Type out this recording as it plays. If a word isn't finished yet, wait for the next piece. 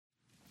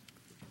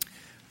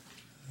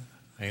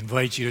I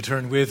invite you to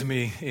turn with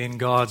me in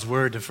God's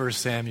Word to 1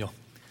 Samuel.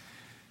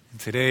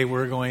 And today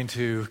we're going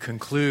to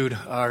conclude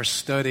our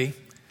study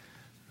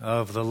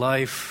of the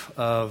life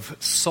of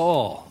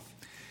Saul.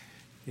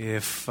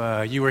 If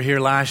you were here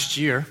last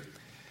year,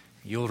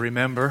 you'll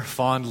remember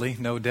fondly,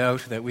 no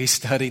doubt, that we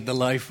studied the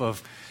life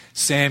of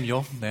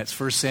Samuel. That's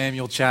 1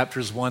 Samuel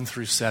chapters 1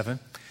 through 7.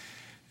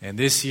 And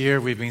this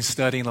year we've been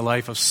studying the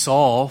life of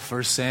Saul,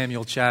 1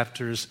 Samuel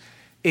chapters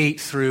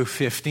 8 through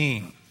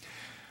 15.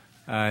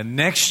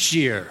 Next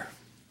year,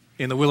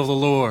 in the will of the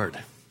Lord,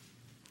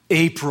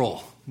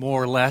 April,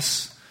 more or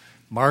less,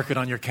 mark it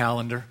on your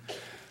calendar,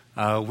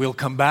 we'll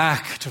come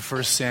back to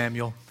 1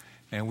 Samuel,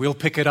 and we'll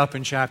pick it up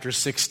in chapter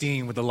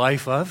 16 with the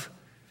life of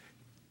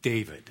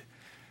David.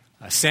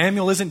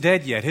 Samuel isn't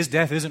dead yet. His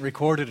death isn't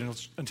recorded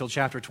until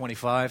chapter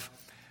 25.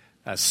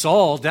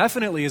 Saul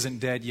definitely isn't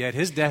dead yet.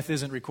 His death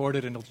isn't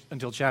recorded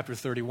until chapter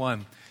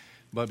 31.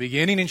 But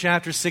beginning in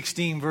chapter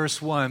 16,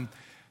 verse 1,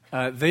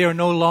 they are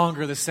no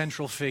longer the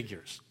central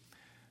figures.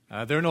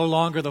 They're no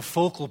longer the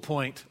focal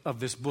point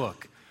of this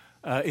book.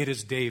 It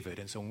is David.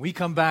 And so when we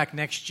come back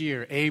next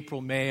year,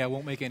 April, May, I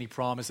won't make any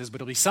promises, but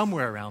it'll be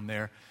somewhere around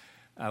there.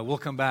 We'll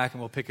come back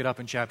and we'll pick it up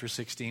in chapter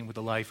 16 with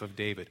the life of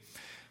David.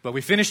 But we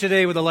finish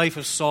today with the life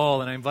of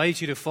Saul, and I invite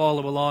you to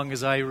follow along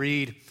as I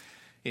read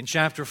in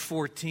chapter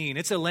 14.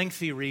 It's a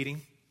lengthy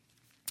reading.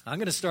 I'm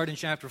going to start in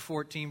chapter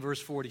 14,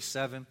 verse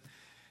 47,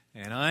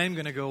 and I'm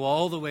going to go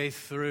all the way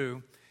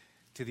through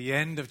to the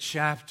end of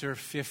chapter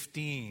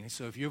 15.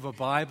 So if you have a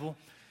Bible,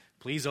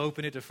 please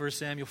open it to 1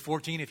 Samuel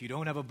 14. If you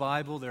don't have a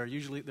Bible, there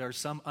are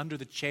some under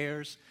the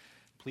chairs.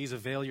 Please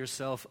avail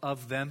yourself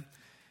of them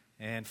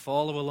and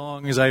follow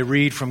along as I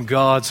read from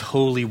God's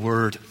holy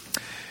word.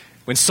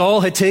 When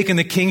Saul had taken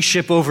the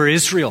kingship over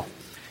Israel,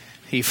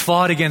 he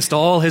fought against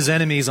all his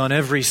enemies on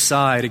every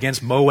side,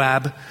 against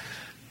Moab,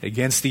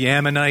 against the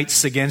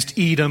Ammonites, against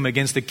Edom,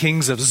 against the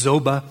kings of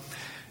Zobah,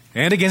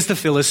 and against the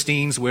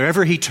Philistines.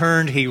 Wherever he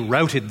turned, he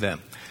routed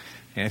them.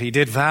 And he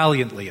did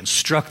valiantly and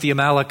struck the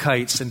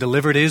Amalekites and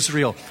delivered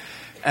Israel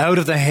out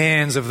of the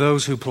hands of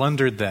those who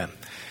plundered them.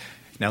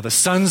 Now the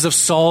sons of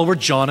Saul were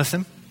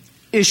Jonathan,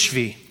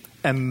 Ishvi,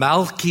 and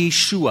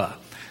Malchishua.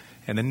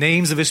 And the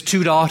names of his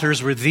two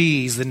daughters were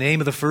these. The name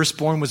of the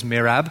firstborn was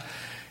Merab,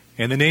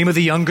 and the name of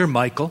the younger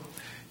Michal.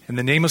 And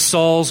the name of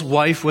Saul's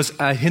wife was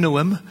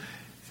Ahinoam,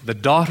 the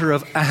daughter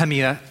of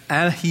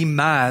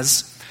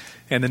Ahimaaz.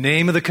 And the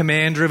name of the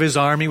commander of his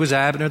army was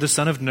Abner, the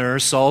son of Ner,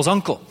 Saul's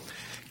uncle.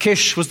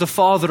 Kish was the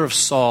father of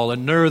Saul,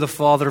 and Ner, the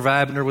father of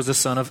Abner, was the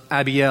son of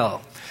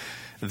Abiel.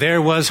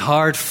 There was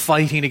hard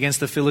fighting against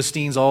the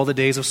Philistines all the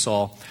days of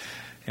Saul.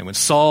 And when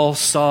Saul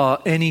saw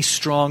any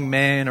strong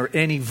man or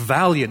any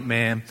valiant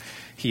man,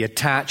 he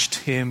attached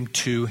him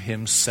to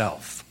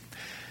himself.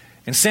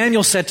 And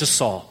Samuel said to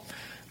Saul,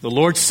 "The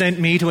Lord sent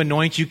me to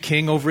anoint you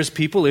king over his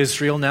people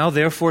Israel. Now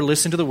therefore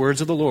listen to the words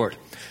of the Lord.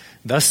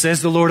 Thus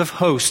says the Lord of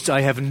hosts,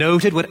 I have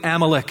noted what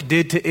Amalek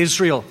did to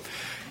Israel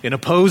in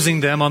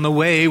opposing them on the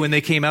way when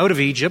they came out of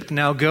Egypt.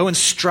 Now go and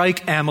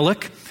strike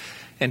Amalek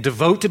and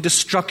devote to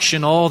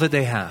destruction all that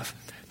they have.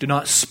 Do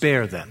not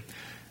spare them,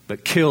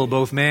 but kill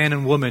both man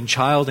and woman,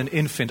 child and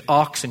infant,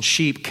 ox and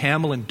sheep,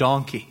 camel and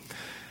donkey."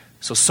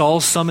 So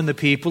Saul summoned the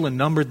people and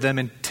numbered them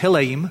in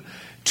Telaim,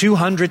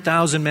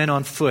 200,000 men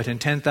on foot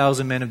and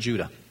 10,000 men of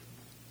Judah.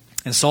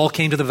 And Saul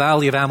came to the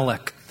valley of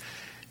Amalek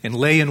and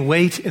lay in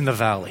wait in the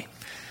valley.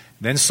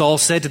 Then Saul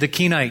said to the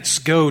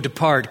Kenites,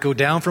 Depart, go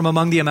down from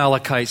among the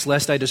Amalekites,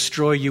 lest I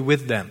destroy you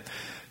with them.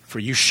 For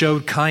you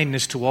showed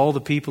kindness to all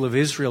the people of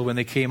Israel when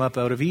they came up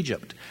out of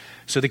Egypt.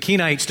 So the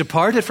Kenites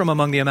departed from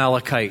among the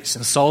Amalekites,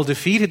 and Saul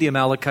defeated the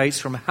Amalekites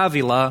from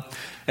Havilah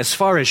as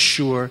far as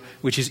Shur,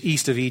 which is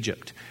east of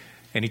Egypt.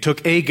 And he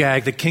took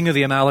Agag, the king of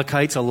the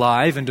Amalekites,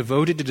 alive, and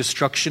devoted to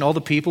destruction all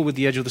the people with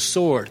the edge of the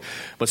sword.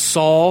 But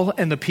Saul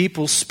and the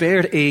people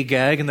spared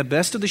Agag and the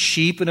best of the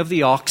sheep and of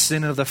the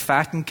oxen and of the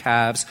fattened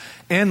calves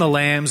and the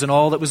lambs and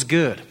all that was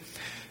good,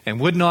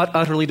 and would not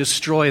utterly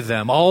destroy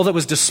them. All that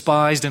was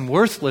despised and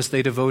worthless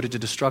they devoted to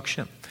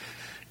destruction.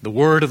 The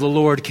word of the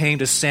Lord came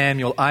to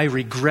Samuel, I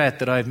regret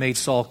that I have made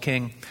Saul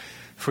king,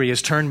 for he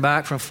has turned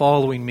back from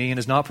following me and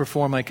has not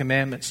performed my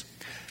commandments.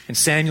 And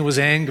Samuel was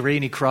angry,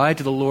 and he cried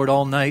to the Lord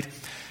all night.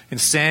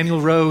 And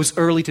Samuel rose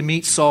early to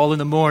meet Saul in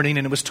the morning,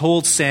 and it was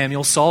told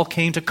Samuel, Saul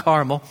came to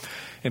Carmel,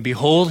 and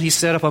behold, he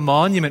set up a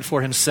monument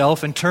for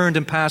himself, and turned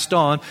and passed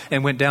on,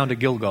 and went down to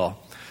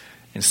Gilgal.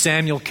 And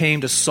Samuel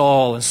came to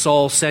Saul, and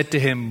Saul said to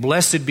him,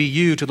 Blessed be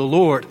you to the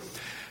Lord.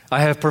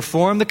 I have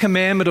performed the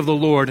commandment of the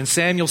Lord. And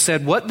Samuel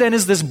said, What then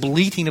is this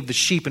bleating of the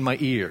sheep in my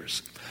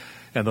ears,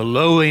 and the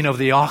lowing of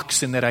the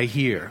oxen that I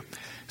hear?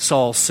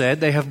 Saul said,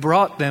 They have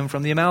brought them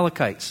from the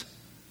Amalekites.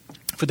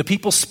 For the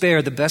people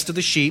spared the best of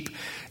the sheep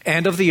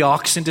and of the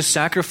oxen to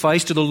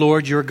sacrifice to the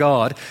Lord your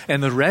God,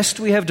 and the rest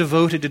we have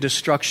devoted to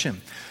destruction.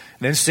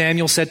 Then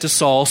Samuel said to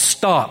Saul,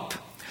 Stop,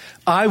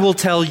 I will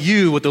tell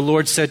you what the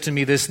Lord said to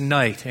me this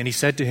night. And he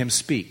said to him,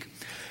 Speak.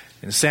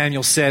 And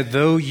Samuel said,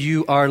 Though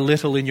you are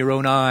little in your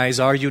own eyes,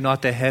 are you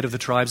not the head of the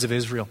tribes of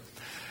Israel?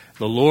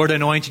 The Lord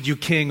anointed you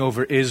king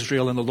over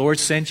Israel, and the Lord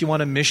sent you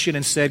on a mission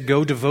and said,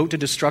 go devote to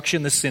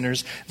destruction the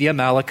sinners, the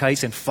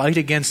Amalekites, and fight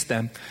against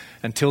them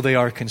until they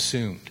are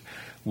consumed.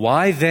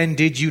 Why then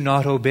did you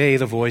not obey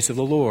the voice of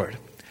the Lord?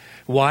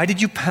 Why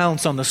did you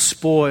pounce on the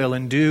spoil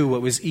and do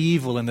what was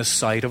evil in the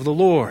sight of the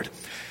Lord?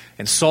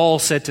 And Saul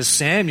said to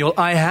Samuel,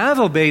 I have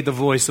obeyed the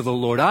voice of the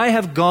Lord. I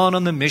have gone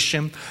on the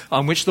mission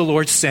on which the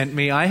Lord sent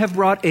me. I have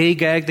brought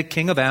Agag, the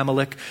king of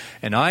Amalek,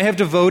 and I have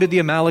devoted the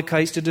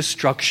Amalekites to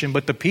destruction.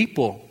 But the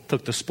people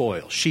took the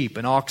spoil, sheep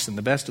and oxen,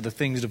 the best of the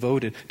things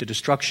devoted to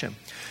destruction,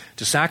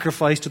 to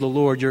sacrifice to the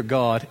Lord your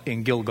God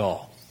in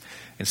Gilgal.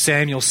 And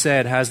Samuel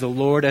said, has the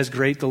Lord as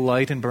great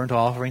delight in burnt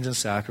offerings and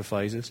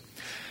sacrifices,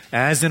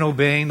 as in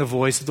obeying the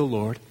voice of the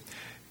Lord?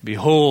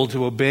 Behold,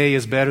 to obey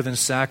is better than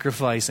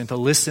sacrifice, and to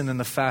listen than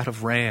the fat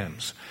of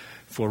rams.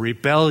 For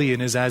rebellion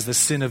is as the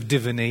sin of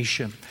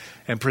divination,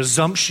 and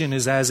presumption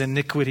is as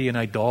iniquity and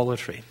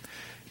idolatry.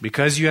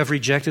 Because you have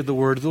rejected the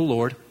word of the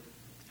Lord,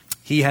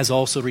 he has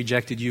also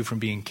rejected you from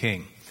being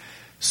king.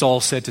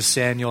 Saul said to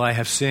Samuel, I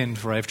have sinned,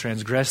 for I have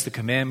transgressed the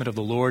commandment of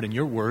the Lord in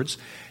your words,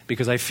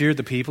 because I feared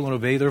the people and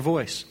obeyed their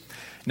voice.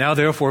 Now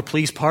therefore,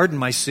 please pardon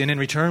my sin and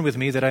return with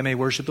me that I may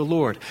worship the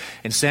Lord.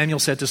 And Samuel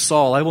said to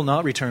Saul, I will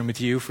not return with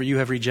you, for you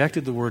have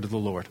rejected the word of the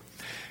Lord,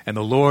 and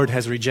the Lord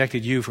has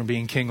rejected you from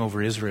being king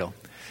over Israel.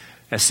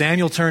 As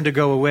Samuel turned to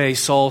go away,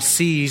 Saul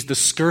seized the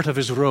skirt of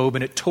his robe,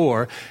 and it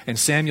tore. And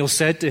Samuel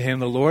said to him,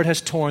 the Lord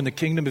has torn the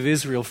kingdom of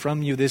Israel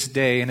from you this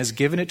day, and has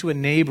given it to a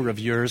neighbor of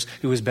yours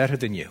who is better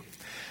than you.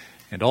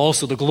 And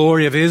also the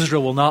glory of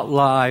Israel will not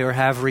lie or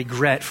have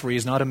regret, for he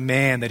is not a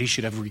man that he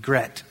should have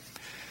regret.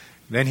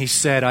 Then he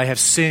said, I have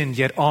sinned,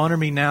 yet honor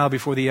me now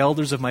before the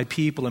elders of my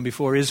people and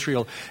before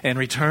Israel, and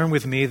return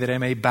with me that I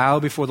may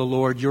bow before the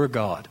Lord your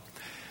God.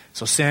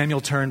 So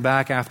Samuel turned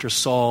back after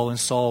Saul, and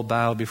Saul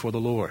bowed before the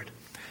Lord.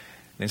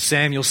 Then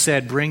Samuel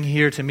said, bring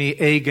here to me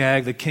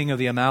Agag, the king of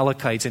the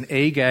Amalekites. And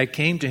Agag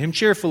came to him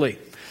cheerfully.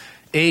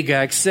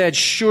 Agag said,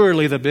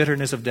 surely the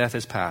bitterness of death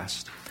is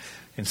past.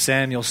 And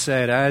Samuel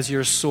said, as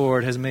your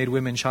sword has made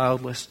women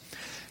childless,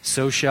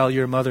 so shall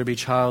your mother be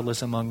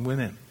childless among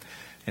women.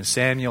 And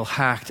Samuel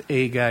hacked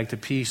Agag to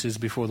pieces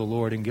before the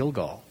Lord in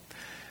Gilgal.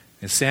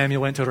 And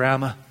Samuel went to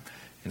Ramah,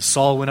 and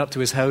Saul went up to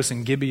his house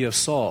in Gibeah of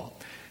Saul.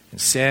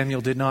 And Samuel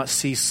did not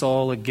see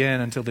Saul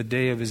again until the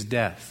day of his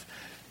death.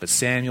 But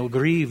Samuel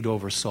grieved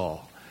over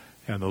Saul,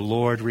 and the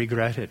Lord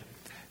regretted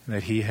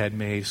that he had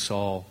made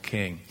Saul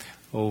king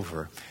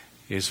over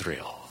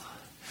Israel.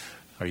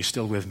 Are you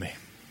still with me?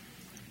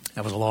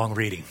 That was a long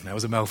reading. That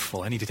was a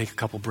mouthful. I need to take a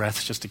couple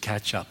breaths just to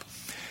catch up.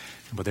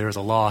 But there was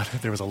a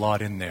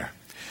lot in there.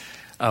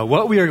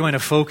 What we are going to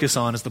focus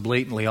on is the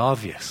blatantly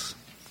obvious.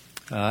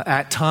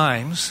 At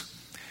times,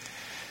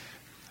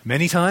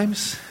 many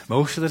times,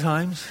 most of the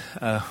times,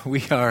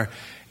 we are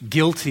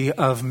guilty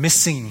of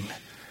missing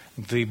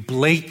the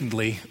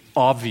blatantly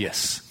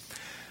obvious.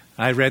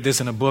 I read this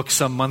in a book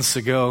some months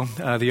ago.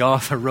 The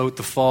author wrote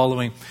the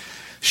following: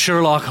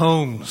 Sherlock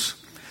Holmes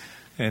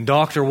and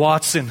Dr.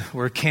 Watson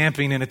were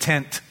camping in a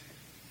tent.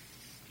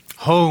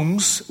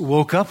 Holmes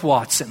woke up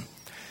Watson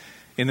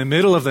in the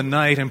middle of the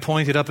night and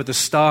pointed up at the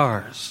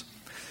stars.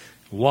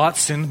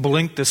 Watson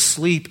blinked the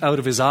sleep out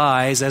of his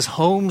eyes as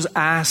Holmes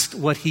asked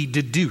what he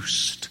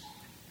deduced.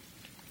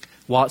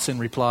 Watson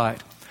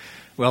replied,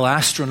 well,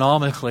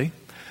 astronomically,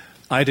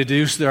 I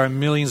deduce there are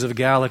millions of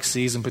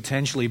galaxies and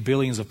potentially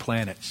billions of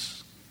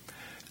planets.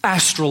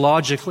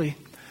 Astrologically,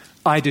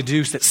 I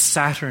deduce that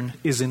Saturn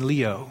is in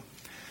Leo.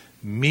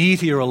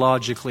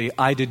 Meteorologically,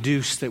 I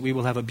deduce that we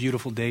will have a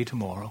beautiful day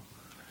tomorrow.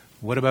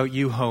 What about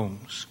you,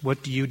 Holmes?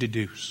 What do you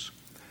deduce?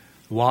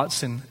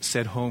 Watson,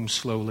 said Holmes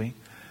slowly,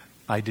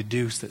 I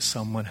deduce that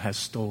someone has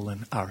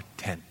stolen our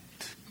tent.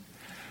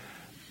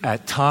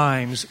 At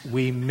times,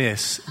 we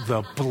miss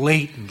the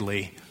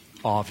blatantly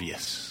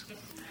obvious.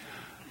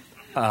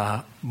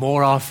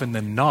 More often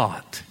than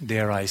not,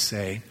 dare I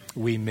say,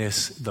 we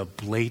miss the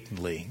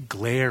blatantly,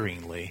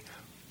 glaringly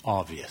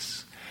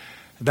obvious.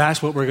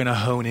 That's what we're going to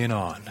hone in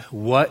on.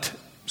 What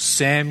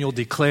Samuel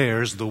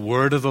declares, the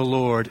word of the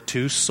Lord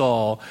to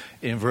Saul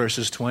in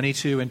verses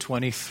 22 and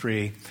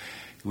 23,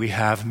 we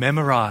have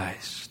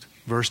memorized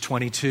verse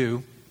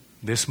 22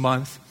 this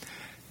month.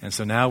 And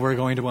so now we're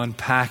going to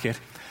unpack it,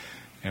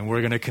 and we're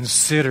going to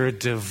consider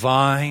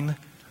divine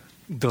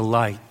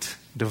delight.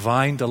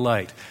 Divine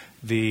delight.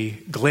 The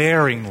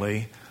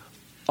glaringly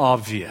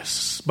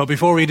obvious. But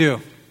before we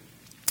do,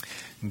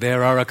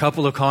 there are a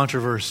couple of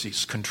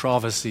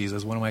controversies,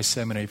 as one of my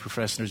seminary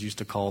professors used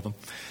to call them.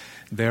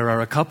 There are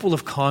a couple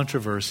of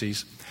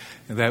controversies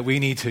that we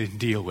need to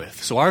deal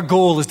with. So our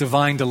goal is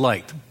divine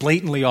delight,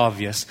 blatantly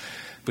obvious.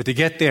 But to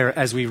get there,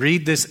 as we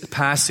read this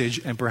passage,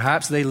 and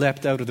perhaps they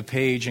leapt out of the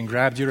page and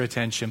grabbed your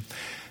attention,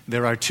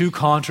 there are two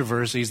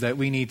controversies that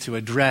we need to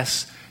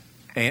address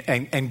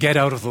and get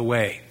out of the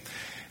way.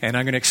 And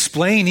I'm going to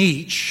explain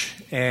each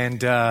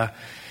and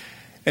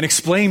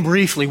explain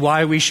briefly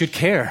why we should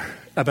care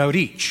about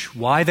each,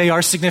 why they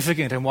are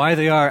significant and why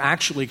they are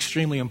actually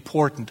extremely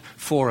important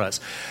for us.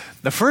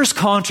 The first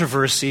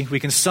controversy, we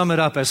can sum it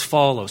up as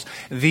follows: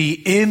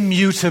 the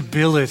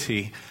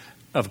immutability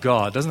of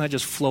God. Doesn't that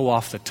just flow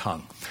off the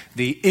tongue?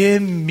 The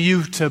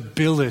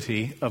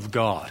immutability of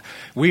God.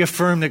 We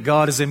affirm that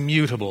God is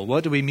immutable.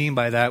 What do we mean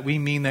by that? We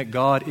mean that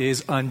God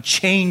is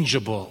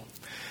unchangeable.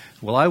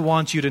 Well, I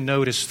want you to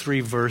notice 3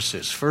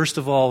 verses. First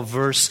of all,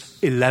 verse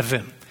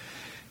 11.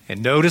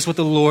 And notice what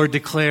the Lord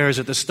declares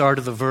at the start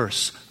of the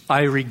verse.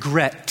 I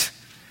regret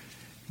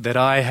that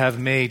I have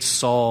made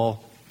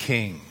Saul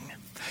king.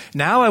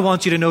 Now I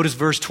want you to notice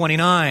verse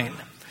 29.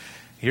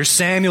 Here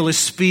Samuel is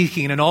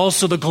speaking, and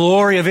also the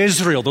glory of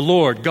Israel, the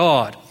Lord,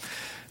 God.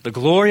 The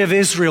glory of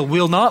Israel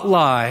will not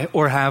lie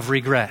or have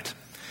regret,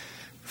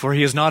 for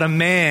he is not a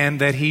man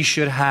that he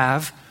should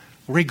have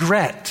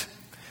regret.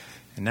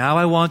 And now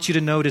I want you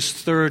to notice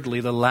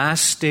thirdly, the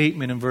last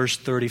statement in verse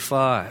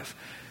 35.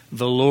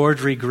 The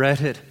Lord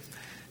regretted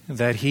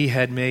that he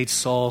had made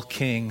Saul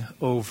king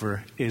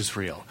over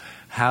Israel.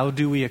 How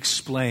do we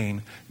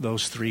explain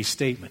those 3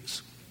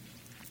 statements?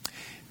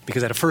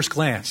 Because at a first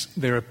glance,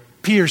 there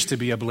appears to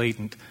be a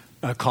blatant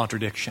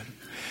contradiction.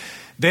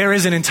 There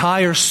is an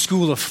entire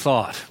school of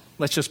thought.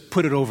 Let's just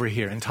put it over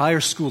here.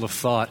 Entire school of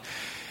thought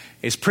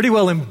is pretty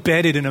well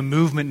embedded in a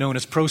movement known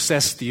as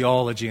process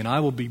theology, and I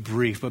will be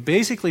brief. But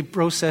basically,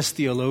 process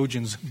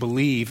theologians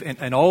believe,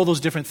 and all those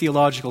different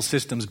theological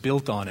systems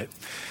built on it,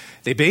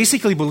 they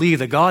basically believe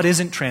that God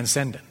isn't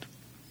transcendent.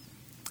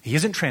 He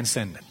isn't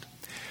transcendent.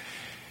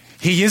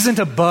 He isn't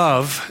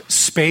above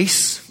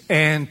space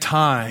and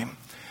time,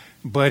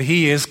 but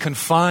he is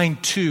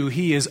confined to,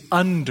 he is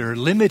under,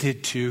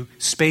 limited to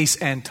space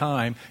and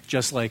time,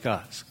 just like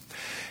us.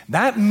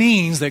 That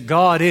means that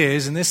God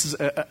is, and this is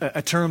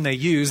a term they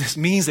use, this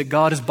means that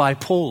God is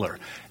bipolar,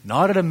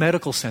 not in a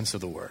medical sense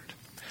of the word.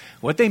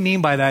 What they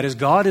mean by that is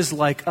God is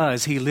like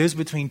us. He lives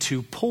between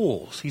 2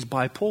 poles. He's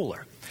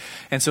bipolar.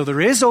 And so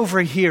there is over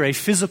here a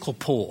physical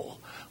pole,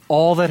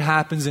 all that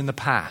happens in the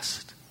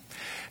past.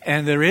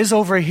 And there is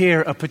over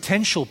here a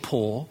potential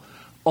pole,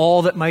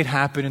 all that might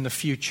happen in the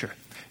future.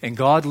 And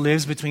God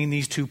lives between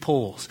these 2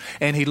 poles.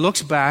 And he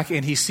looks back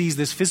and he sees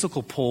this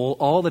physical pole,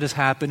 all that has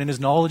happened, and his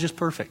knowledge is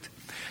perfect.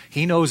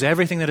 He knows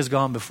everything that has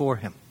gone before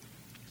him.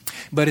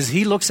 But as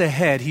he looks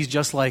ahead, he's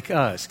just like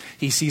us.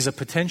 He sees a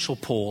potential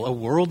pole, a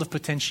world of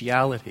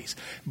potentialities,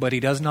 but he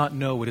does not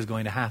know what is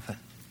going to happen.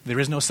 There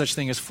is no such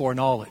thing as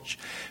foreknowledge,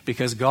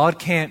 because God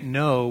can't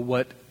know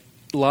what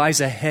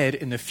lies ahead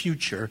in the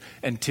future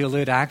until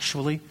it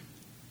actually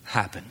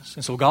happens.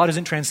 And so God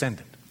isn't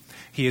transcendent.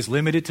 He is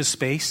limited to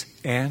space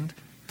and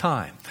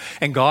time.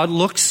 And God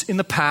looks in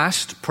the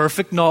past,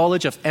 perfect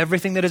knowledge of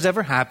everything that has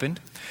ever happened,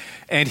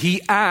 and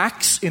he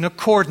acts in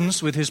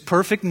accordance with his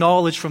perfect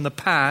knowledge from the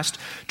past,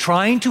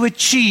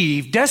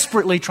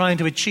 desperately trying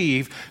to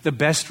achieve the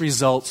best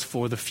results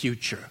for the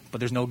future. But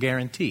there's no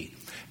guarantee,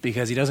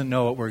 because he doesn't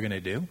know what we're going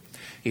to do.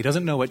 He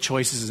doesn't know what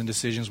choices and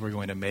decisions we're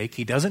going to make.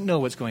 He doesn't know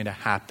what's going to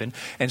happen.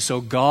 And so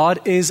God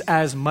is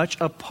as much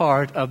a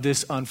part of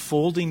this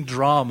unfolding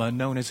drama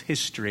known as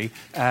history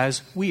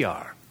as we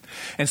are.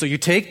 And so you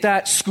take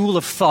that school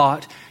of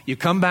thought, you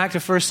come back to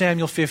 1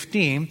 Samuel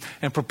 15,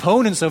 and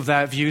proponents of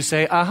that view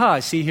say, aha,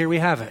 see, here we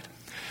have it.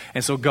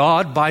 And so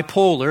God,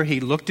 bipolar, he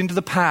looked into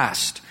the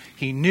past.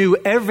 He knew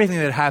everything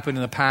that happened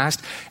in the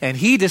past, and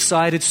he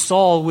decided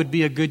Saul would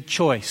be a good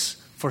choice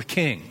for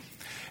king.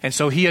 And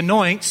so he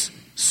anoints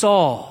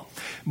Saul.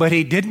 But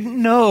he didn't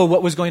know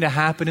what was going to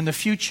happen in the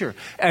future.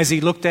 As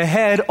he looked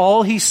ahead,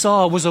 all he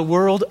saw was a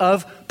world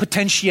of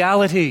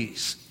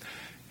potentialities.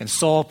 And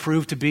Saul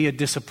proved to be a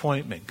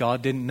disappointment.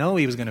 God didn't know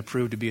he was going to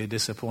prove to be a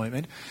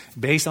disappointment.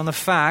 Based on the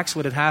facts,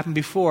 what had happened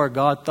before,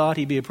 God thought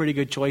he'd be a pretty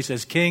good choice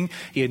as king.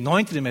 He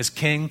anointed him as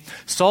king.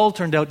 Saul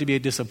turned out to be a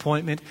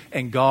disappointment,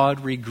 and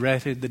God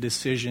regretted the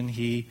decision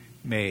he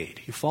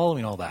made. You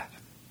following all that?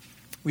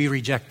 We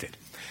reject it.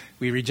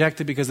 We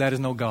reject it because that is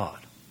no God.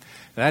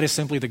 That is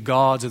simply the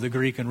gods of the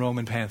Greek and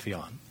Roman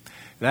pantheon.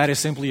 That is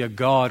simply a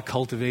God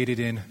cultivated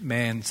in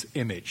man's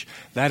image.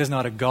 That is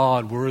not a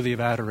God worthy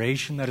of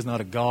adoration. That is not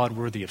a God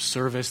worthy of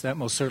service. That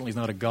most certainly is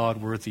not a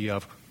God worthy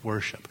of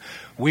worship.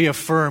 We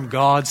affirm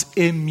God's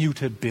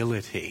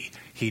immutability.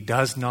 He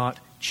does not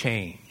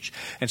change.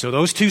 And so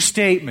those 2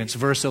 statements,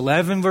 verse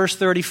 11, verse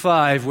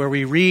 35, where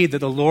we read that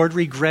the Lord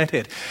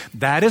regretted,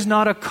 that is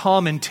not a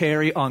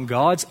commentary on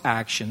God's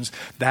actions.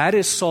 That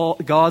is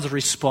God's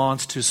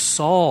response to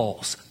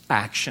Saul's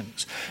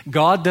actions.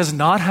 God does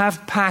not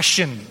have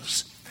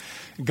passions.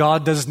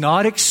 God does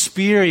not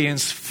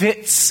experience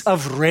fits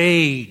of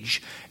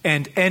rage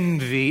and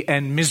envy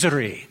and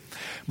misery.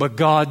 But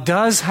God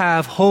does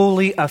have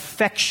holy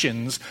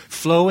affections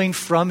flowing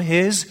from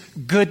his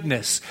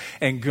goodness.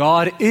 And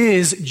God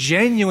is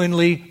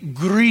genuinely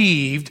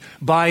grieved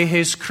by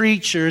his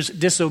creatures'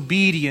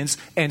 disobedience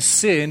and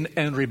sin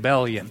and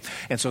rebellion.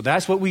 And so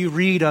that's what we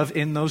read of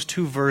in those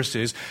 2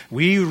 verses.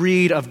 We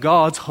read of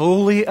God's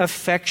holy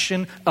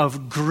affection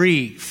of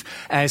grief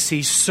as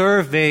he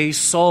surveys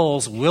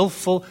Saul's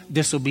willful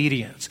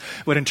disobedience.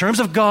 But in terms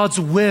of God's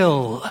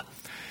will,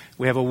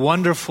 we have a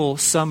wonderful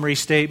summary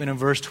statement in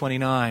verse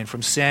 29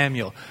 from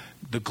Samuel.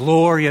 The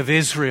glory of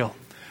Israel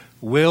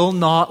will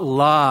not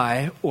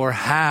lie or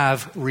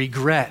have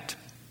regret.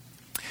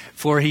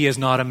 For he is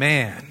not a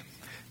man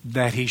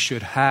that he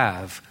should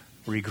have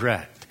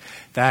regret.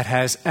 That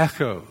has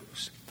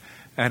echoes.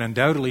 And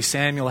undoubtedly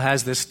Samuel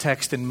has this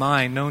text in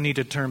mind. No need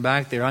to turn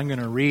back there. I'm going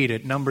to read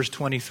it. Numbers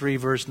 23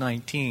 verse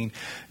 19.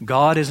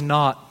 God is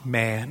not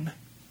man.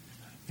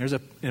 There's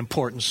an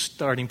important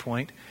starting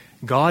point.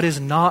 God is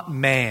not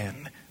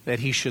man that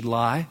he should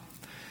lie,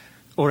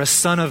 or a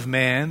son of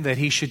man that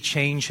he should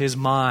change his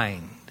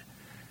mind.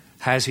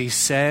 Has he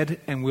said,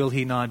 and will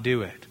he not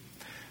do it?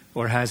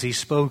 Or has he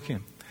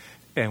spoken,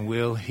 and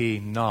will he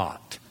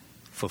not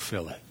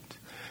fulfill it?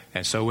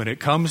 And so when it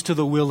comes to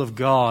the will of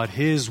God,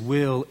 his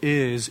will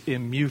is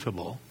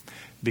immutable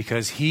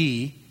because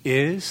he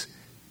is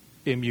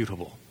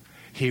immutable.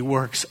 He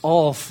works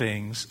all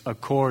things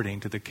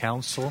according to the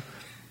counsel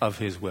of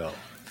his will.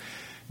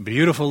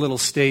 Beautiful little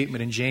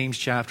statement in James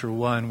chapter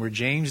 1 where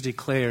James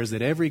declares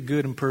that every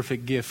good and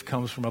perfect gift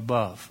comes from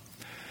above,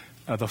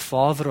 the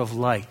Father of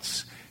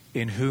lights,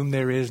 in whom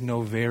there is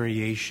no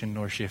variation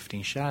nor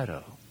shifting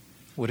shadow.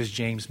 What does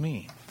James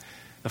mean?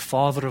 The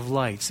Father of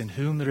lights, in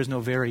whom there is no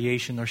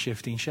variation nor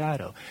shifting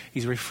shadow.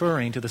 He's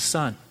referring to the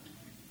sun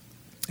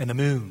and the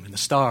moon and the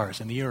stars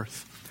and the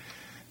earth.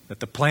 That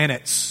the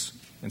planets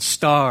and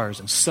stars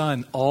and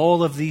sun,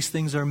 all of these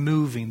things are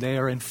moving. They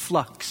are in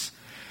flux.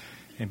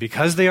 And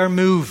because they are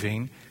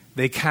moving,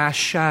 they cast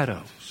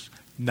shadows,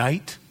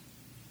 night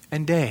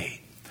and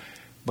day.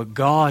 But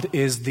God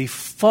is the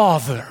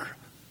Father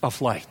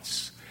of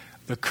lights,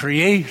 the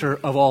creator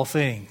of all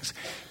things,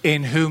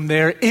 in whom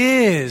there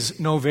is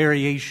no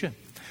variation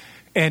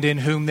and in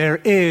whom there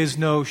is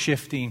no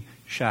shifting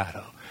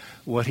shadow.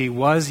 What he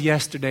was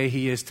yesterday,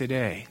 he is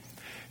today.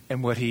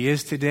 And what he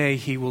is today,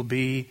 he will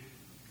be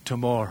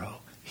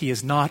tomorrow. He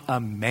is not a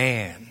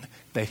man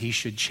that he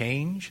should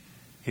change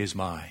his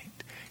mind.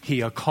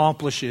 He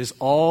accomplishes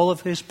all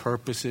of his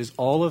purposes,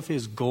 all of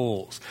his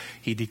goals.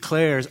 He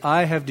declares,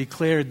 I have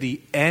declared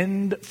the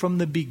end from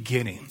the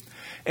beginning.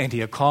 And he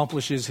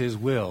accomplishes his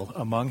will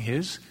among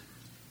his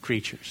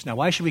creatures. Now,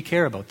 why should we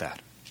care about that?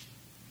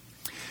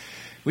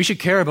 We should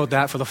care about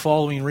that for the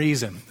following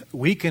reason.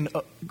 We can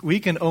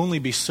only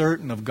be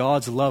certain of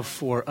God's love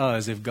for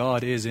us if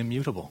God is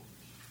immutable.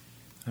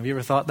 Have you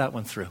ever thought that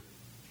one through?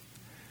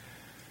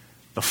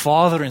 The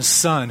Father and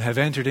Son have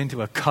entered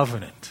into a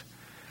covenant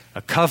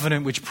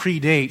which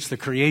predates the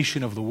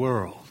creation of the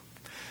world.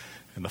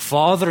 And the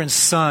Father and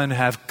Son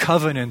have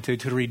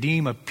covenanted to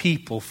redeem a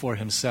people for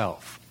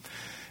himself.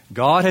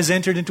 God has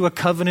entered into a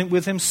covenant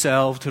with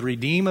himself to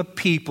redeem a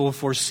people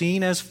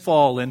foreseen as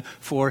fallen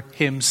for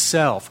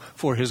himself,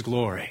 for his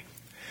glory.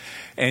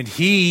 And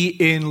he,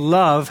 in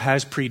love,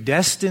 has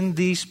predestined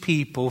these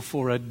people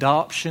for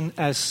adoption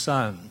as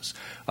sons,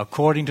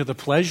 according to the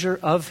pleasure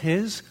of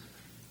his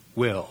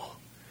will.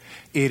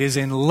 It is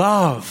in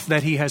love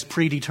that he has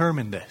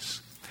predetermined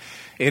this.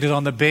 It is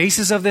on the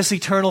basis of this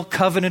eternal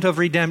covenant of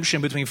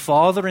redemption between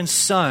Father and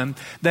Son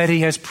that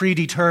he has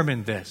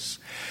predetermined this.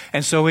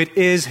 And so it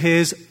is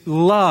his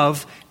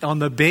love, on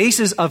the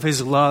basis of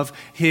his love,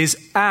 his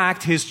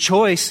act, his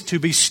choice to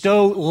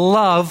bestow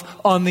love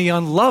on the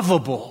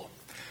unlovable,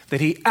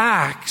 that he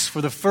acts for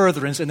the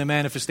furtherance and the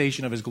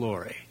manifestation of his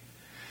glory.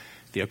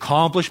 The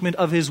accomplishment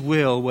of his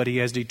will, what he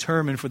has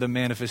determined for the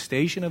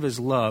manifestation of his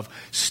love,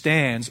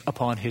 stands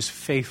upon his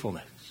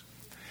faithfulness.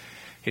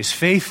 His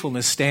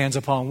faithfulness stands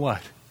upon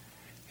what?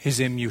 His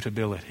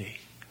immutability.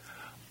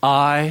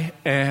 I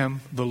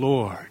am the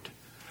Lord.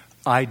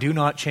 I do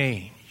not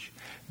change.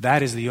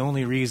 That is the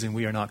only reason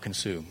we are not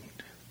consumed.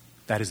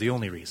 That is the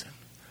only reason.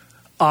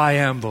 I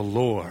am the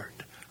Lord.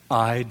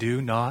 I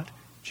do not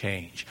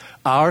change.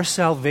 Our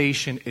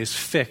salvation is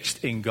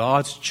fixed in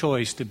God's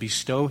choice to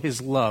bestow his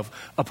love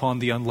upon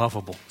the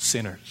unlovable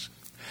sinners.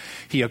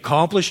 He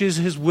accomplishes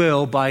his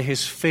will by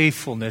his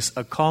faithfulness,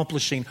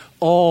 accomplishing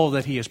all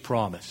that he has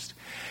promised.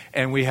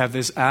 And we have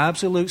this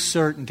absolute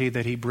certainty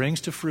that he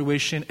brings to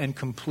fruition and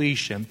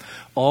completion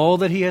all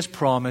that he has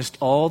promised,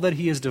 all that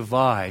he has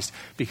devised,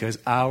 because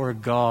our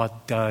God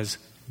does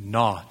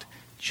not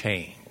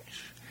change.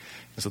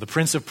 And so the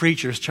Prince of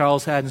Preachers,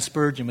 Charles Haddon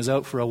Spurgeon, was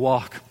out for a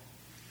walk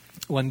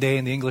one day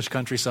in the English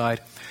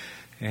countryside,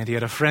 and he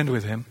had a friend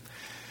with him.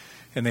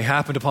 And they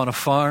happened upon a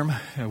farm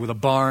with a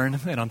barn,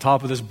 and on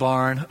top of this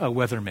barn, a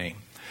weather vane.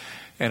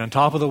 And on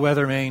top of the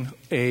weather vane,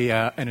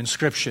 an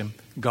inscription,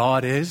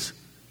 God is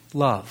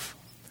love.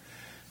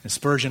 And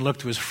Spurgeon looked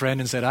to his friend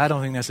and said, I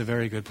don't think that's a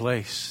very good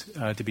place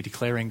to be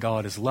declaring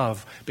God is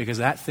love, because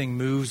that thing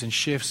moves and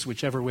shifts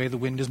whichever way the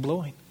wind is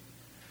blowing.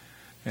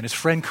 And his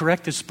friend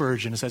corrected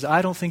Spurgeon and says,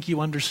 I don't think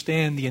you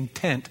understand the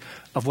intent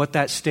of what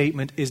that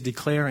statement is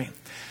declaring.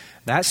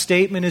 That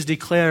statement is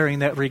declaring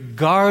that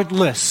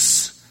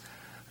regardless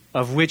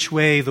of which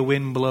way the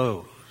wind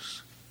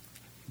blows,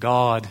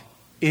 God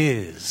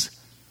is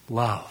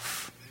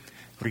love.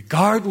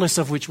 Regardless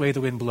of which way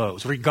the wind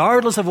blows,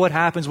 regardless of what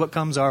happens, what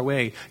comes our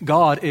way,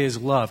 God is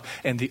love.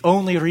 And the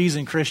only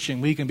reason,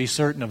 Christian, we can be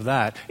certain of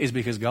that is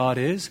because God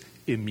is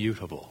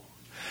immutable.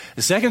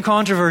 The second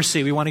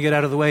controversy we want to get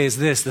out of the way is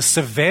this, the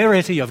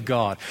severity of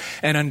God.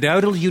 And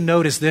undoubtedly you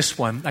notice this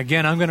one.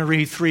 Again, I'm going to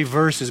read 3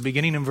 verses,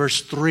 beginning in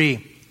verse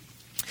 3.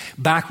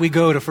 Back we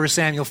go to 1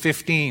 Samuel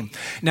 15.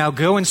 Now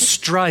go and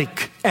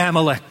strike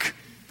Amalek.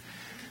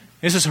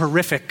 This is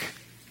horrific.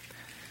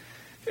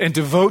 And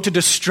devote to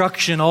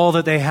destruction all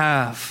that they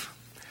have.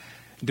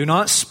 Do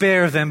not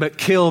spare them, but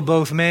kill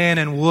both man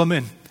and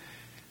woman,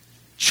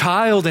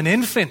 child and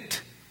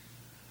infant,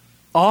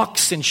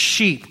 ox and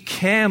sheep,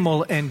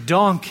 camel and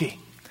donkey.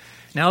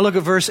 Now look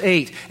at verse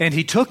 8. And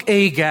he took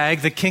Agag,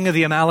 the king of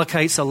the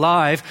Amalekites,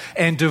 alive,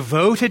 and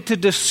devoted to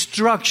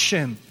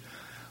destruction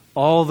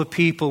all the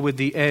people with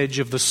the edge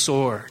of the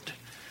sword.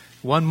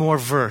 One more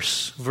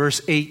verse, verse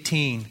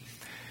 18.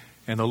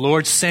 And the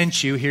Lord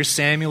sent you, here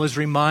Samuel is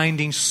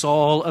reminding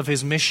Saul of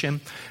his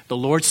mission. The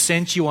Lord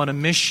sent you on a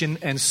mission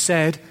and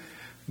said,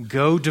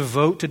 go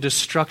devote to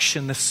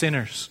destruction the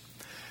sinners,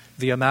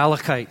 the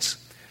Amalekites,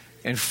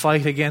 and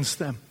fight against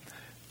them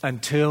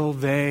until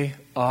they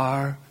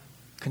are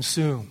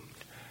consumed.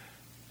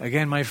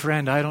 Again, my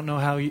friend, I don't know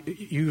how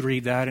you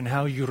read that and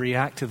how you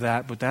react to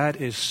that, but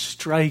that is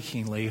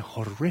strikingly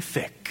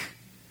horrific.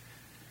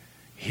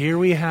 Here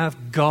we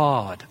have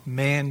God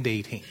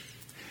mandating.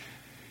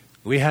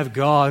 We have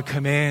God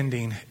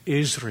commanding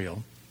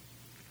Israel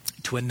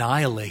to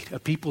annihilate a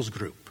people's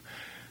group.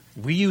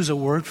 We use a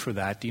word for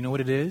that. Do you know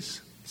what it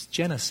is? It's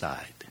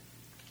genocide.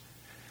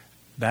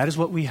 That is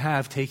what we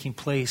have taking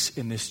place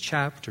in this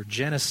chapter,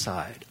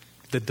 genocide,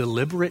 the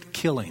deliberate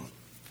killing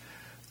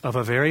of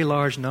a very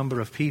large number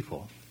of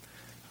people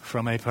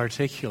from a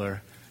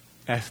particular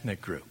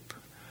ethnic group.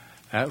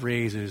 That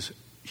raises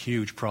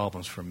huge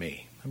problems for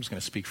me. I'm just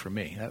going to speak for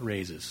me. That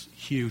raises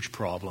huge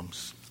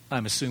problems.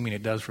 I'm assuming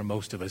it does for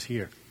most of us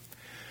here.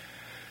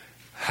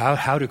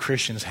 How do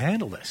Christians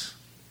handle this?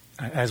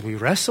 As we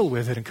wrestle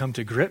with it and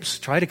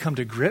try to come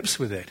to grips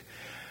with it,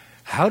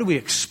 how do we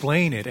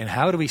explain it and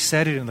how do we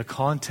set it in the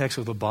context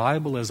of the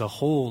Bible as a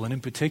whole, and in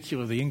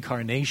particular the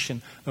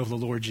incarnation of the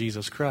Lord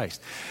Jesus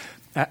Christ?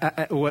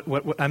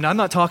 I'm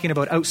not talking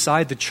about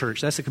outside the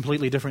church. That's a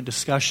completely different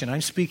discussion.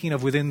 I'm speaking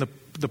of within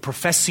the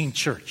professing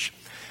church,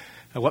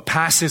 what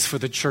passes for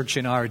the church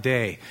in our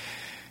day.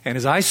 And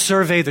as I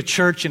survey the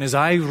church and as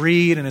I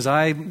read and as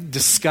I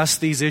discuss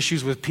these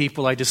issues with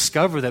people, I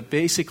discover that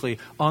basically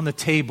on the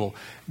table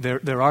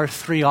there are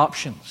three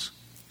options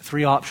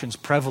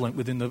prevalent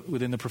within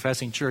the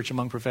professing church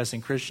among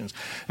professing Christians.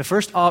 The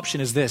first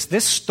option is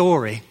this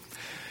story,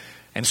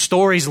 and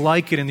stories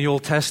like it in the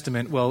Old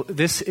Testament, well,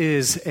 this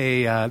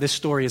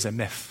story is a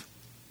myth.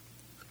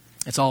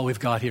 It's all we've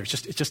got here.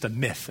 It's just a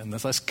myth, and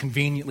let's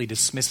conveniently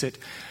dismiss it.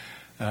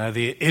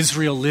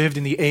 Israel lived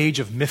in the age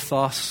of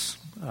mythos,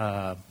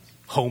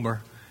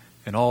 Homer,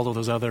 and all of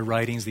those other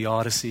writings, the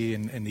Odyssey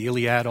and the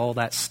Iliad, all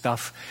that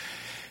stuff.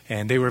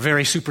 And they were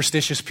very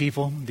superstitious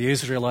people, the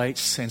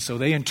Israelites, and so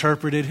they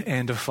interpreted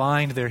and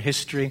defined their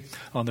history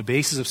on the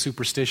basis of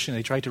superstition.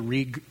 They tried to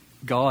read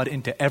God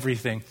into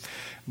everything,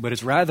 but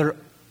it's rather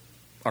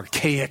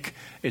archaic,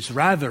 it's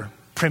rather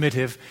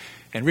primitive,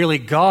 and really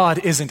God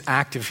isn't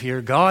active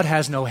here. God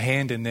has no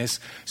hand in this,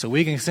 so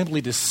we can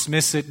simply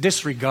dismiss it,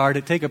 disregard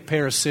it, take a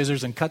pair of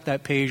scissors and cut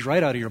that page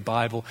right out of your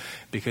Bible,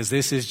 because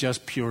this is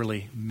just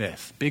purely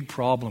myth. Big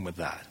problem with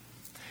that.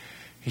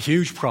 A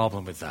huge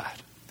problem with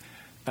that.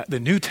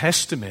 The New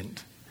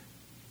Testament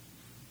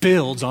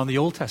builds on the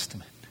Old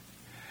Testament.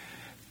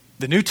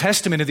 The New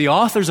Testament and the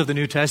authors of the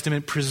New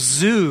Testament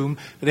presume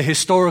the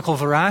historical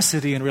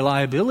veracity and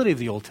reliability of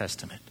the Old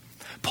Testament.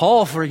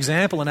 Paul, for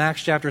example, in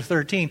Acts chapter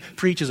 13,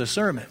 preaches a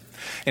sermon.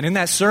 And in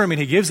that sermon,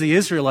 he gives the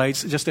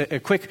Israelites just a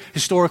quick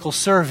historical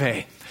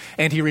survey.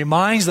 And he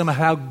reminds them of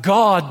how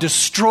God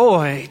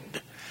destroyed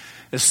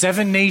the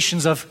 7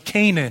 nations of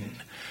Canaan.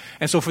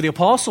 And so for the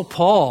Apostle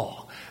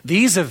Paul,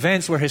 these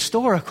events were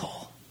historical.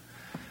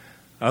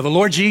 The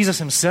Lord Jesus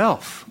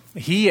himself,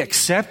 he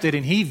accepted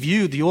and he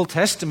viewed the Old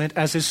Testament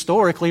as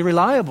historically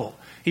reliable.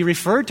 He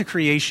referred to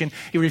creation.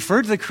 He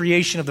referred to the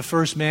creation of the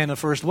first man and the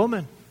first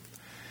woman.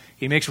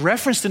 He makes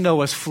reference to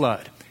Noah's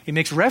flood. He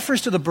makes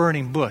reference to the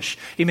burning bush.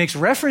 He makes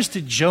reference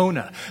to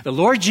Jonah. The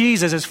Lord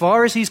Jesus, as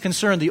far as he's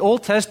concerned, the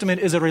Old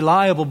Testament is a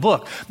reliable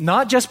book.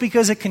 Not just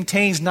because it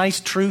contains nice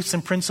truths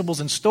and principles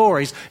and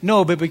stories.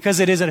 No, but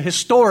because it is a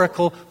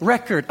historical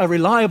record, a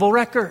reliable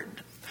record.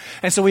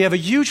 And so we have a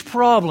huge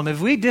problem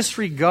if we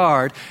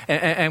disregard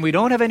and we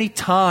don't have any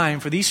time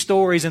for these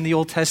stories in the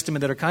Old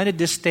Testament that are kind of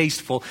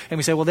distasteful, and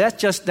we say, well, that's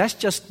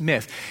just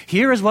myth.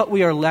 Here is what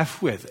we are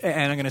left with,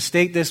 and I'm going to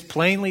state this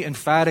plainly,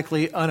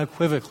 emphatically,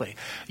 unequivocally.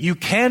 You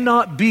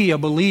cannot be a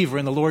believer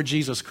in the Lord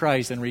Jesus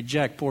Christ and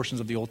reject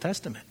portions of the Old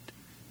Testament.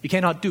 You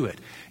cannot do it.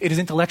 It is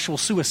intellectual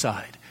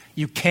suicide.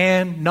 You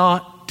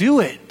cannot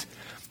do it.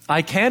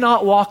 I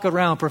cannot walk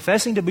around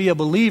professing to be a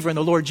believer in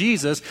the Lord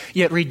Jesus,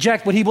 yet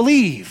reject what he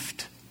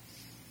believed.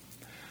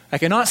 I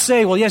cannot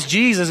say, well, yes,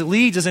 Jesus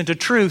leads us into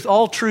truth,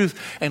 all truth,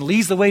 and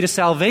leads the way to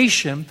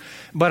salvation,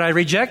 but I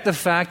reject the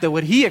fact that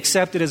what he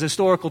accepted as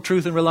historical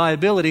truth and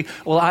reliability,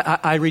 well,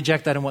 I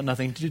reject that and want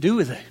nothing to do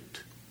with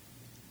it.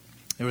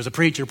 There was a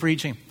preacher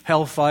preaching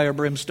hellfire,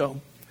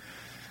 brimstone.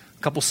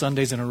 A couple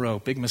Sundays in a row.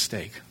 Big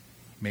mistake.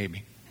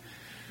 Maybe.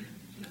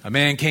 A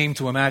man came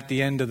to him at the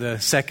end of the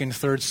second,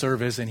 third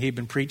service, and he'd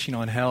been preaching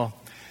on hell.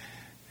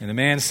 And the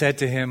man said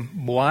to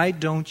him, "Why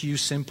don't you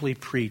simply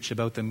preach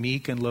about the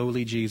meek and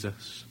lowly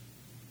Jesus?"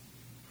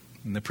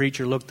 And the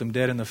preacher looked him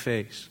dead in the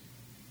face.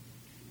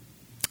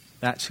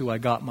 That's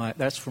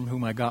from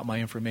whom I got my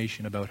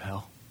information about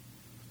hell.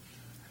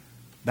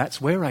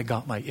 That's where I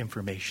got my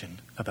information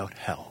about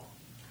hell.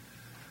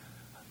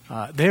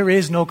 There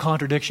is no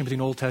contradiction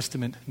between Old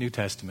Testament and New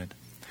Testament.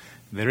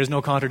 There is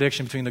no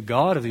contradiction between the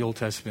God of the Old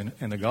Testament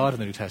and the God of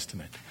the New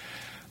Testament.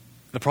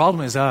 The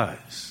problem is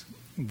us,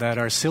 that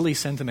our silly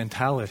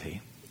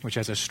sentimentality, which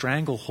has a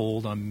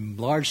stranglehold on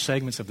large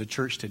segments of the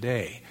church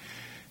today,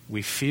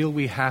 we feel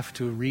we have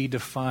to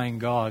redefine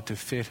God to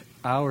fit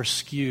our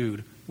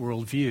skewed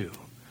worldview.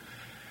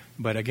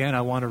 But again,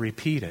 I want to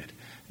repeat it,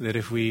 that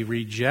if we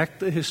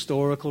reject the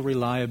historical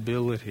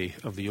reliability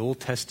of the Old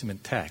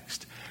Testament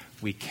text,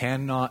 we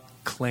cannot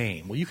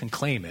claim, well, you can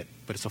claim it,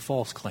 but it's a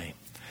false claim.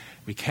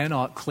 We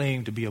cannot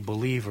claim to be a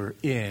believer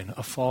in,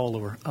 a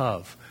follower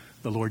of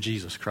the Lord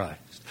Jesus Christ.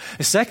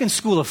 The second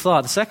school of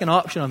thought, the second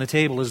option on the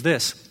table is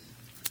this.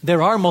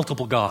 There are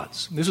multiple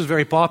gods. This was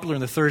very popular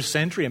in the 3rd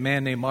century, a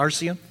man named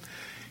Marcion.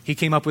 He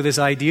came up with this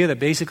idea that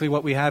basically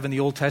what we have in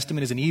the Old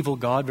Testament is an evil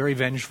God, very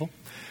vengeful.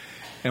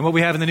 And what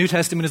we have in the New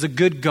Testament is a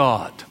good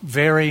God,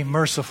 very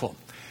merciful.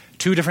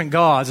 Two different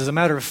gods. As a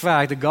matter of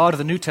fact, the God of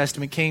the New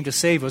Testament came to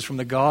save us from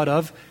the God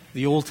of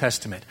the Old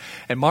Testament.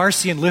 And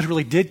Marcion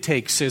literally did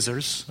take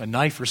scissors, a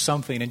knife or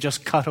something, and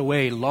just cut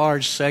away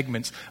large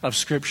segments of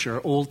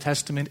Scripture, Old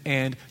Testament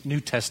and New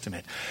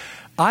Testament.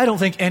 I don't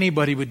think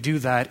anybody would do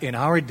that in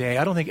our day.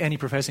 I don't think any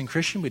professing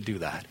Christian would do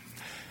that.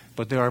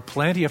 But there are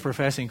plenty of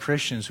professing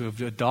Christians who have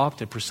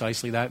adopted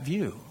precisely that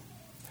view.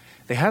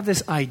 They have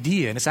this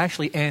idea, and it's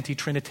actually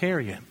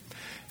anti-Trinitarian.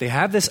 They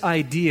have this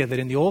idea that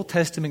in the Old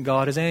Testament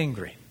God is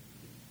angry,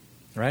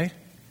 right?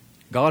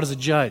 God is a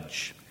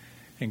judge,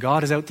 and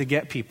God is out to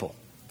get people.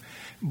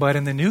 But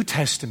in the New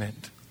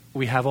Testament,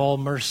 we have all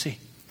mercy.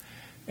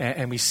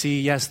 And we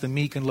see, yes, the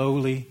meek and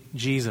lowly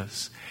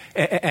Jesus.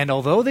 And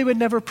although they would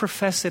never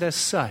profess it as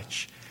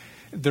such,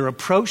 their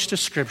approach to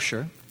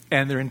Scripture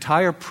and their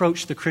entire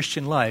approach to the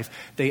Christian life,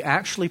 they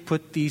actually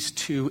put these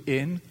two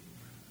in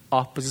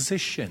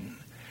opposition.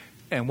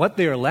 And what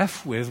they are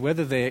left with,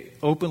 whether they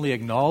openly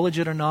acknowledge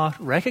it or not,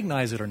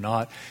 recognize it or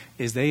not,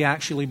 is they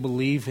actually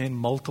believe in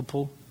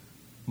multiple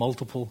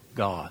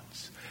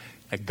gods.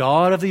 A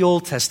God of the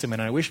Old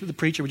Testament, and I wish the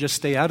preacher would just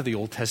stay out of the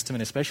Old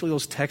Testament, especially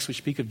those texts which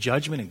speak of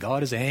judgment and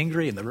God is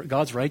angry and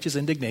God's righteous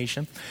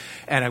indignation.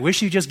 And I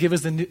wish you'd just give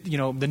us the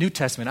New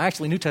Testament.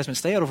 Actually, New Testament,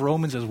 stay out of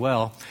Romans as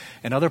well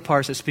and other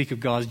parts that speak of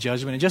God's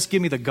judgment, and just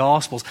give me the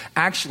Gospels.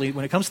 Actually,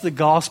 when it comes to the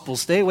Gospels,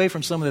 stay away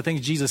from some of the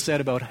things Jesus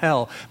said about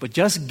hell, but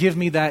just give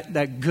me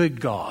that good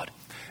God.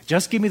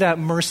 Just give me that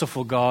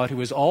merciful God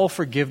who is all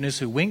forgiveness,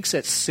 who winks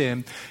at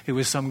sin, who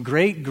is some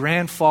great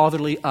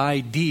grandfatherly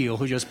ideal,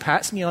 who just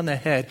pats me on the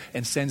head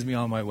and sends me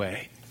on my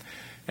way.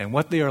 And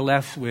what they are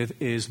left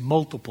with is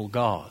multiple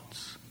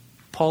gods.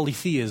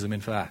 Polytheism, in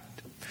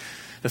fact.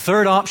 The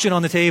third option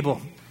on the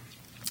table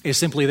is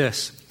simply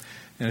this,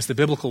 and it's the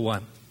biblical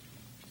one,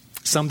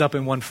 summed up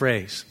in one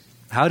phrase.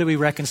 How do we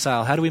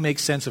reconcile? How do we make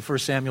sense of 1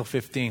 Samuel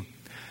 15?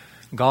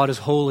 God is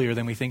holier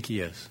than we think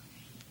He is.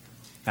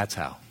 That's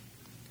how.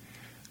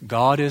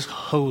 God is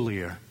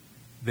holier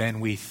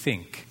than we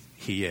think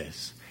He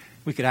is.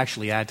 We could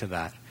actually add to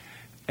that.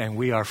 And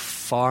we are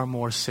far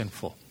more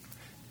sinful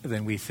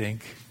than we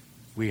think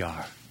we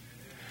are.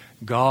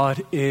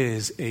 God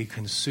is a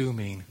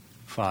consuming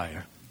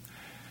fire.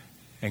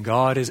 And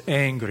God is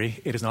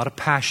angry. It is not a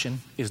passion.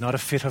 It is not a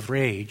fit of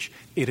rage.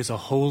 It is a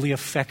holy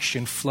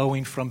affection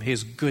flowing from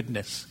His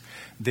goodness.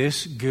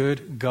 This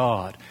good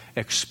God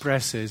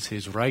expresses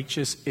His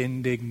righteous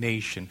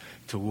indignation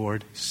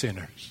toward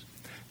sinners.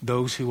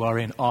 Those who are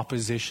in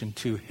opposition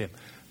to Him,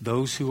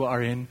 those who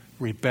are in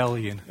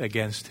rebellion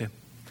against Him.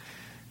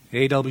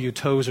 A.W.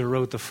 Tozer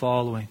wrote the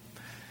following: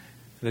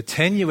 the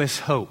tenuous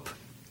hope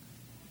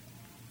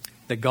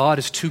that God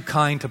is too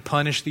kind to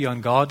punish the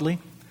ungodly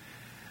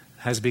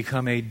has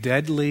become a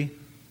deadly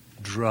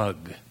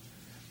drug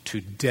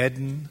to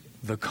deaden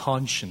the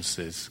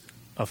consciences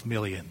of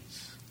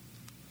millions.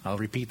 I'll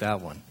repeat that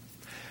one.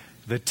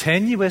 The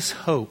tenuous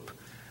hope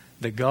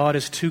that God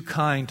is too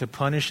kind to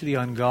punish the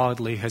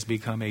ungodly has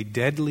become a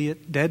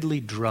deadly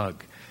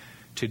drug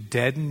to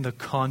deaden the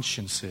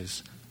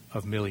consciences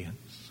of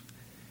millions.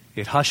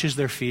 It hushes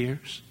their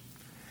fears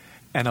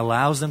and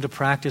allows them to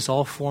practice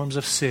all forms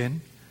of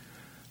sin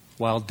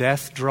while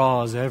death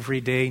draws every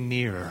day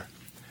nearer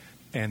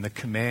and the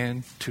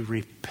command to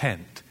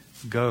repent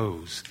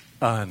goes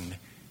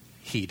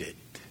unheeded.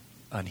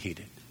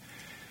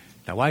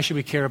 Now, why should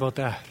we care about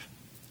that?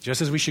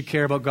 Just as we should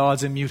care about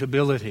God's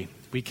immutability.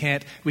 We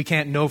can't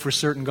know for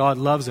certain God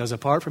loves us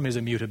apart from His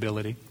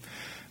immutability.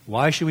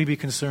 Why should we be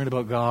concerned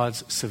about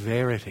God's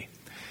severity?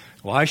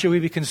 Why should we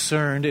be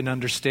concerned in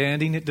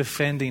understanding it,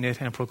 defending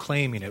it, and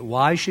proclaiming it?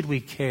 Why should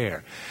we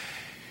care?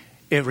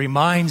 It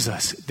reminds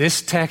us,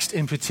 this text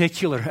in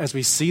particular, as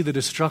we see the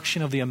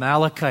destruction of the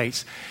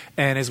Amalekites,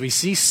 and as we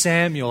see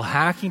Samuel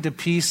hacking to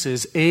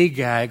pieces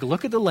Agag,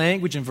 look at the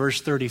language in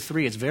verse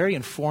 33. It's very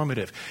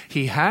informative.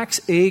 He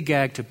hacks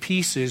Agag to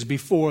pieces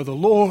before the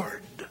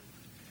Lord.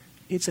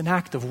 It's an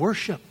act of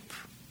worship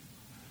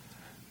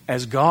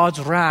as God's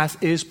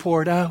wrath is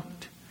poured out.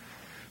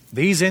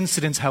 These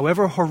incidents,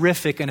 however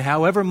horrific and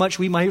however much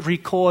we might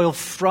recoil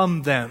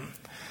from them,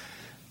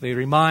 they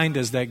remind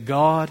us that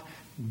God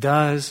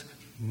does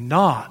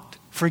not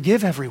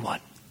forgive everyone.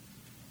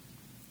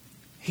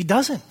 He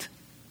doesn't.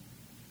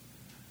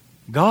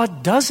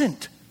 God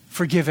doesn't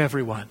forgive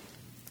everyone.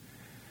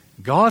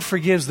 God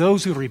forgives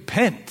those who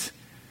repent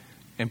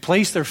and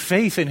place their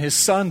faith in His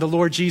Son, the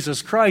Lord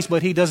Jesus Christ,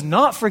 but He does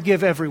not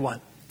forgive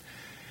everyone.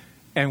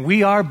 And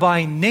we are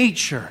by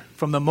nature,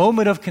 from the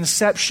moment of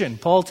conception,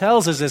 Paul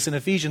tells us this in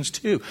Ephesians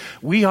 2,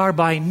 we are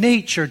by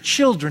nature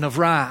children of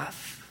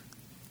wrath.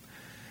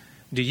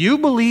 Do you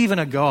believe in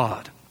a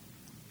God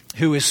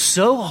who is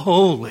so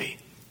holy,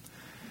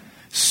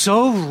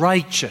 so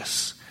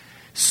righteous,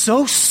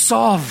 so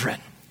sovereign,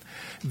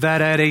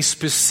 that at a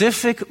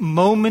specific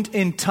moment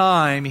in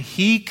time,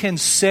 He can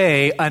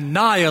say,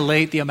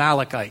 annihilate the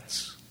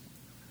Amalekites?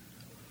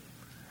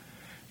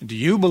 Do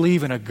you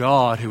believe in a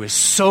God who is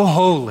so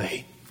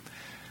holy,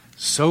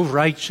 so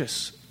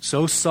righteous,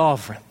 so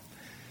sovereign,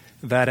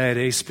 that at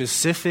a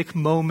specific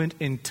moment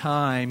in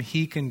time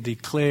He can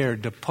declare,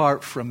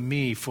 depart from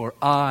me, for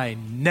I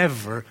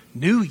never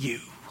knew you?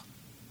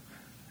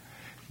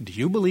 Do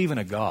you believe in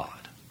a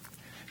God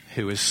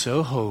who is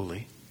so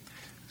holy,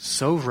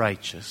 so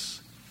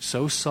righteous,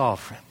 so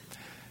sovereign,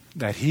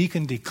 that He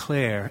can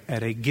declare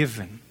at a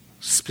given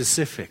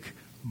specific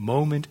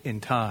moment in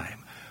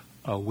time,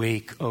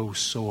 awake, O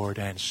sword,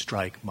 and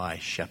strike my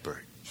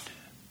shepherd?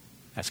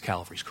 That's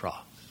Calvary's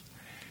cross.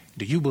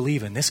 Do you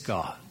believe in this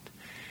God?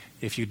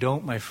 If you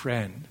don't, my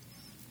friend,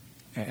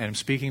 and I'm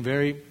speaking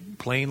very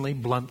plainly,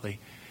 bluntly,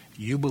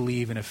 you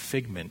believe in a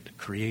figment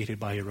created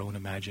by your own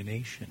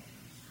imagination.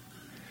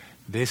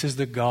 This is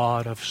the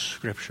God of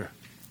Scripture.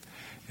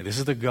 And this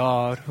is the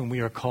God whom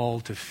we are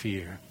called to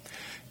fear.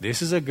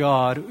 This is a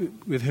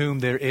God with whom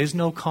there is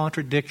no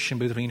contradiction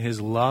between His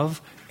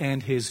love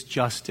and His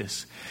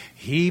justice.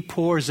 He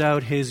pours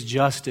out His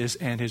justice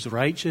and His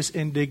righteous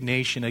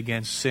indignation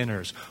against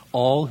sinners,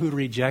 all who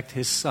reject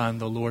His Son,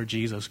 the Lord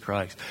Jesus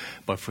Christ.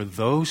 But for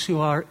those who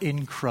are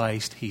in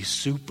Christ, He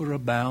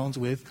superabounds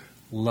with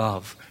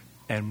love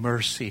and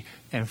mercy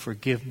and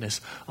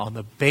forgiveness on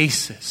the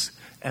basis,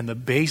 and the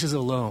basis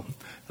alone,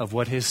 of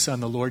what His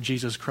Son, the Lord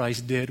Jesus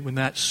Christ, did when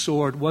that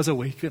sword was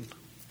awakened.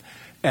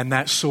 And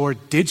that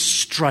sword did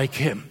strike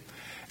Him.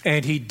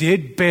 And He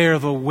did bear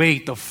the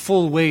weight, the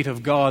full weight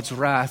of God's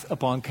wrath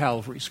upon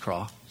Calvary's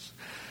cross.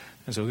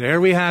 And so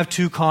there we have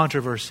two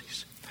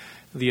controversies.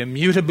 The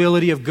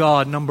immutability of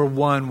God, number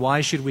one, why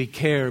should we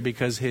care?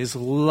 Because His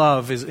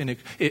love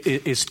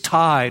is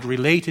tied,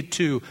 related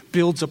to,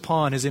 builds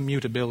upon His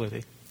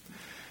immutability.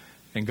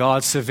 And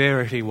God's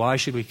severity, why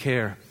should we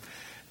care?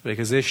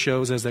 Because this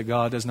shows us that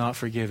God does not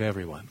forgive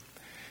everyone.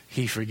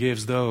 He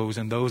forgives those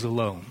and those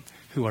alone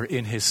who are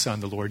in His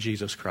Son, the Lord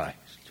Jesus Christ.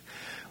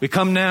 We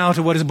come now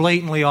to what is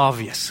blatantly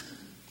obvious.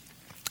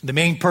 The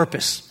main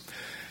purpose,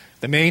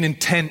 the main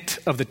intent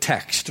of the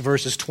text,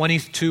 verses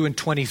 22 and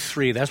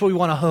 23. That's what we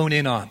want to hone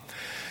in on.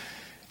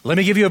 Let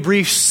me give you a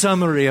brief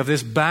summary of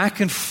this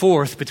back and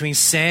forth between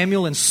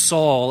Samuel and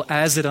Saul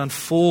as it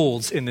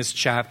unfolds in this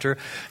chapter.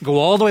 Go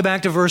all the way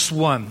back to verse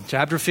 1,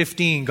 chapter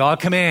 15. God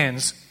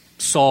commands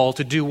Saul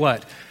to do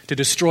what? To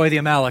destroy the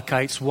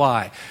Amalekites.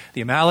 Why?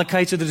 The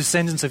Amalekites are the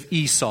descendants of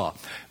Esau.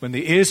 When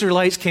the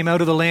Israelites came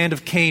out of the land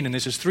of Canaan,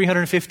 this is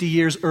 350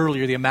 years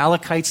earlier, the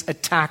Amalekites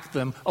attacked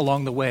them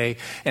along the way.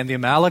 And the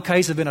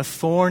Amalekites have been a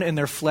thorn in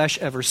their flesh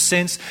ever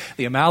since.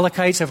 The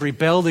Amalekites have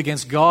rebelled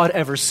against God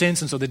ever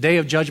since. And so the day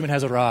of judgment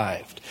has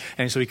arrived.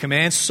 And so He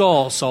commands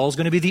Saul. Saul's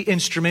going to be the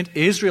instrument.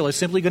 Israel is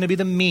simply going to be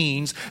the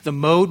means, the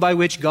mode by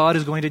which God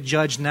is going to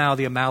judge now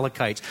the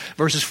Amalekites.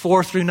 Verses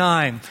 4 through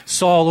 9.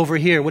 Saul over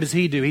here, what does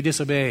he do? He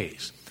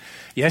disobeys.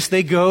 Yes,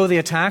 they go, they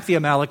attack the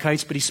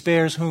Amalekites, but he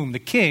spares whom? The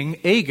king,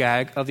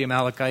 Agag, of the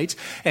Amalekites,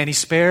 and he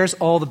spares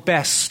all the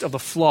best of the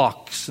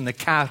flocks and the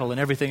cattle and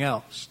everything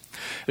else.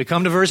 We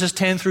come to verses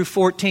 10 through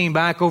 14.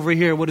 Back over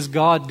here, what does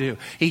God do?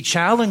 He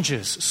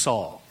challenges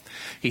Saul.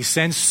 He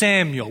sends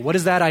Samuel. What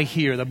is that I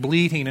hear? The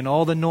bleating and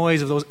all the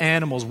noise of those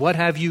animals. What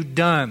have you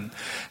done?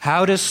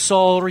 How does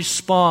Saul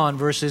respond?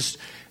 Verses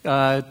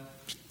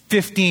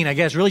 15, I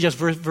guess, really just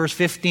verse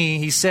 15.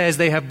 He says,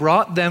 they have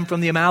brought them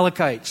from the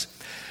Amalekites.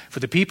 For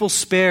the people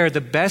spared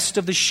the best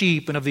of the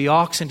sheep and of the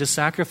oxen to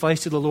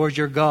sacrifice to the Lord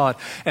your God,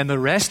 and the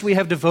rest we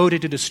have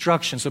devoted to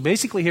destruction. So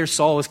basically here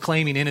Saul is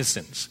claiming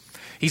innocence.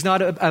 He's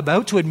not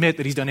about to admit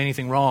that he's done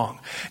anything wrong.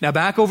 Now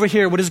back over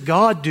here, what does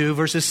God do?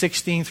 Verses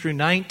 16 through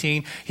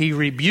 19, He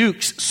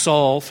rebukes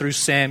Saul through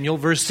Samuel.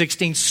 Verse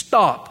 16,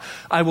 stop.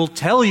 I will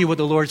tell you what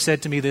the Lord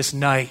said to me this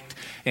night.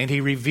 And He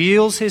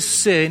reveals his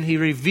sin. He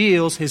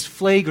reveals his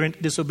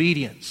flagrant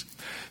disobedience.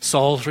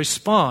 Saul's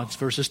response,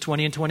 verses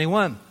 20 and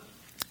 21.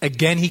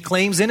 Again, he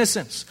claims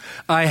innocence.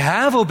 I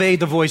have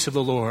obeyed the voice of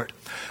the Lord.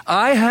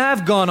 I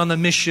have gone on the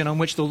mission on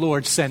which the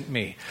Lord sent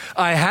me.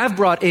 I have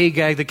brought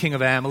Agag, the king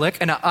of Amalek,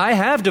 and I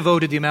have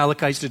devoted the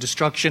Amalekites to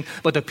destruction,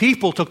 but the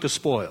people took the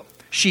spoil,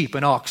 sheep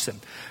and oxen,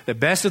 the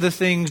best of the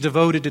things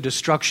devoted to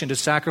destruction, to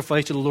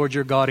sacrifice to the Lord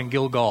your God in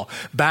Gilgal.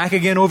 Back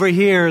again over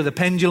here, the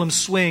pendulum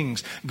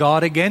swings.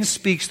 God again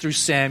speaks through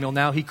Samuel.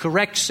 Now he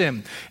corrects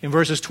him in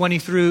verses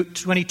 22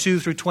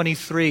 through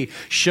 23,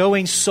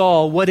 showing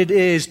Saul what it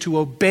is to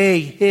obey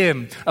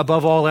him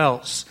above all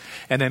else.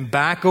 And then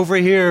back over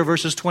here,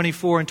 verses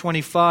 24 and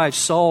 25,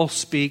 Saul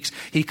speaks.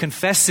 He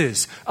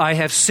confesses, I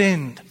have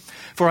sinned,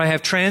 for I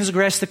have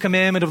transgressed the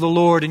commandment of the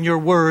Lord in your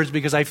words,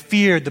 because I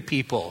feared the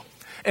people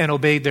and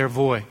obeyed their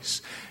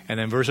voice. And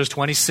then verses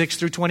 26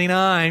 through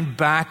 29,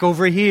 back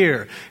over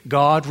here,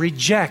 God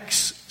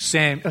rejects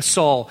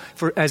Saul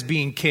as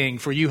being king,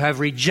 for you have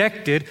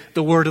rejected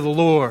the word of the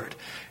Lord.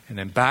 And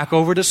then back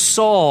over to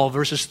Saul,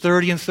 verses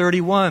 30 and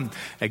 31.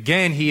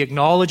 Again, he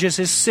acknowledges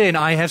his sin.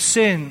 I have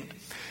sinned.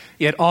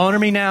 Yet honor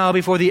me now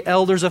before the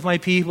elders of my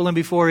people and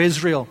before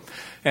Israel,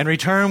 and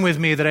return with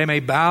me that I may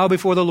bow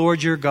before the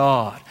Lord your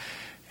God.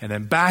 And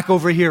then back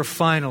over here,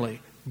 finally,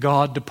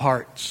 God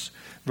departs.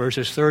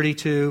 Verses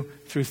 32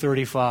 through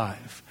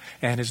 35.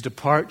 And his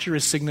departure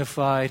is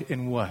signified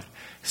in what?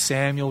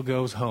 Samuel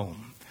goes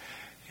home.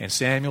 And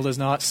Samuel does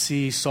not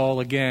see Saul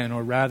again,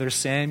 or rather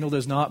Samuel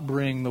does not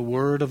bring the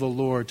word of the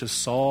Lord to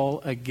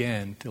Saul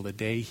again till the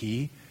day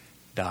he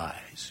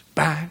dies.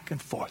 Back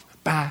and forth.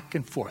 Back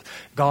and forth.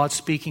 God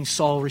speaking,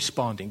 Saul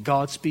responding.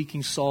 God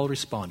speaking, Saul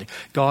responding.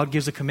 God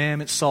gives a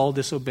commandment, Saul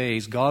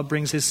disobeys. God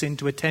brings his sin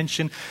to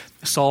attention,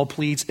 Saul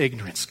pleads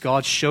ignorance.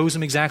 God shows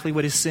him exactly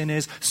what his sin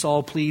is,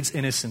 Saul pleads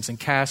innocence and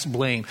casts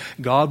blame.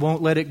 God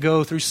won't let it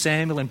go through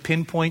Samuel and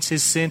pinpoints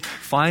his sin.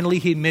 Finally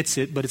he admits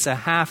it, but it's a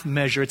half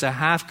measure, it's a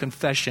half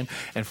confession,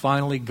 and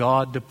finally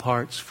God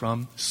departs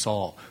from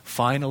Saul.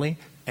 Finally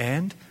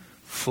and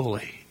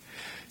fully.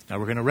 Now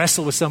we're going to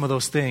wrestle with some of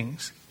those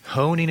things,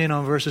 honing in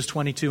on verses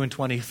 22 and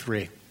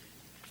 23.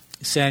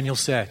 Samuel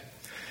said,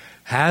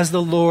 has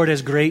the Lord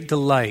as great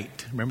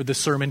delight, remember the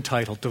sermon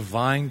title,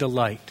 Divine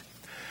Delight.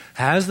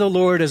 Has the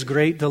Lord as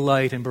great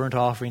delight in burnt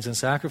offerings and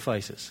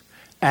sacrifices,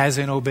 as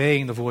in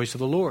obeying the voice of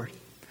the Lord?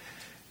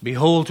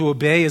 Behold, to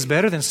obey is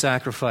better than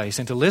sacrifice,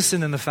 and to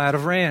listen than the fat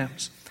of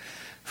rams.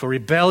 For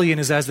rebellion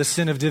is as the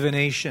sin of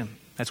divination,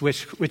 that's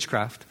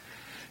witchcraft,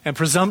 and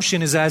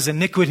presumption is as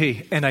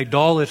iniquity and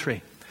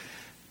idolatry.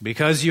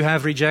 Because you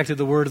have rejected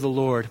the word of the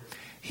Lord,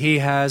 he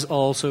has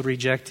also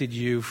rejected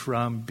you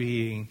from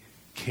being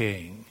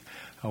king.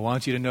 I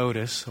want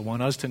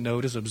us to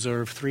notice,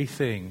 observe three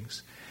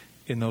things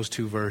in those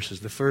two verses.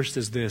 The first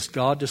is this: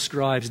 God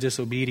describes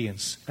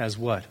disobedience as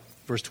what?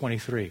 Verse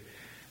 23,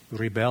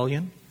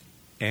 rebellion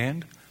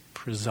and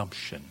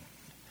presumption.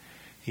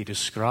 He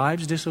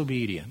describes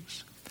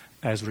disobedience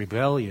as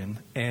rebellion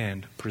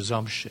and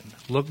presumption.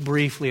 Look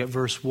briefly at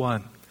verse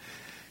 1.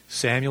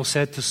 Samuel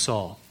said to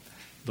Saul,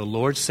 the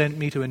Lord sent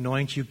me to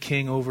anoint you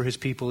king over his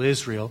people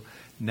Israel.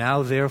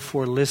 Now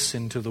therefore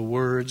listen to the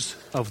words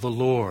of the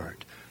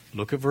Lord.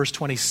 Look at verse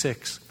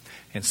 26.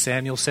 And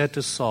Samuel said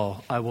to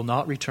Saul, I will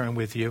not return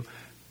with you,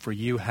 for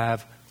you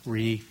have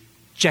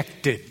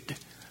rejected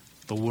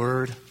the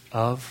word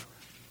of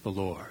the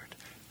Lord.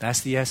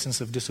 That's the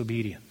essence of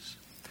disobedience.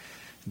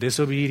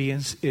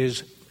 Disobedience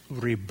is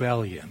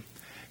rebellion,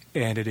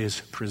 and it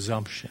is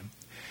presumption.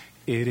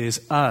 It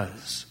is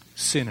us,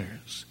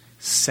 sinners,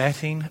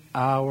 setting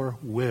our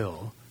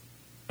will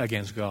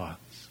against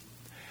God's.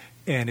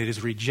 And it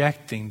is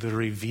rejecting the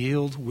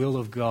revealed will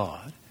of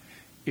God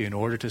in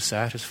order to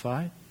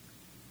satisfy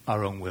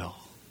our own will.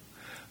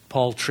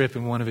 Paul Tripp,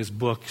 in one of his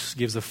books,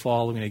 gives the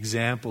following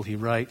example. He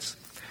writes,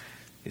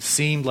 it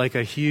seemed like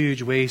a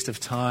huge waste of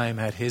time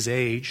at his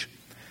age,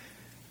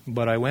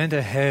 but I went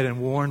ahead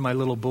and warned my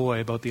little boy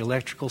about the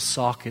electrical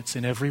sockets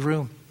in every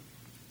room.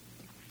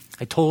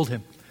 I told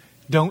him,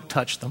 don't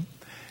touch them.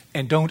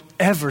 And don't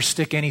ever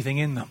stick anything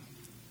in them.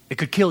 It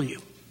could kill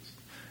you.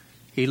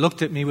 He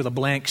looked at me with a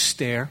blank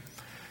stare,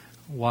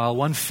 while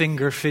one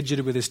finger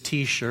fidgeted with his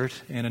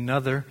T-shirt and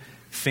another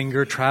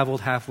finger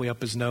traveled halfway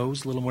up his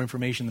nose. A little more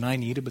information than I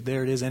needed, but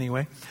there it is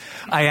anyway.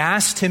 I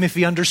asked him if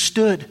he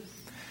understood.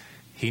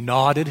 He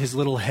nodded his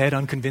little head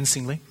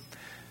unconvincingly,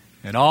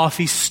 and off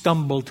he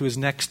stumbled to his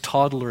next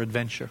toddler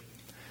adventure.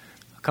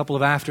 A couple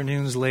of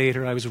afternoons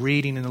later, I was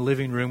reading in the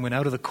living room when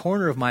out of the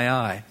corner of my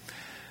eye,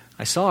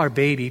 I saw our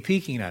baby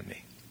peeking at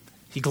me.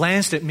 He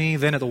glanced at me,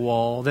 then at the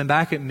wall, then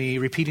back at me,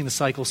 repeating the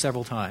cycle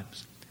several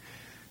times.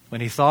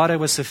 When he thought I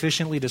was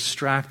sufficiently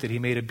distracted, he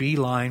made a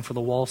beeline for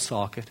the wall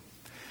socket.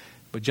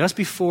 But just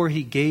before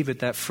he gave it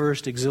that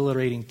first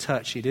exhilarating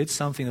touch, he did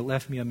something that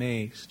left me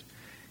amazed.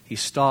 He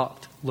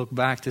stopped, looked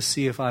back to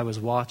see if I was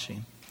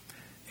watching,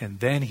 and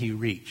then he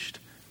reached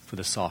for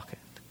the socket.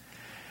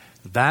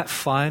 That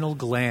final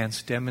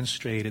glance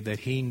demonstrated that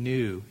he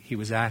knew he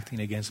was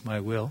acting against my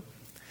will,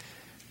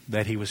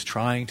 that he was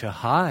trying to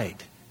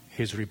hide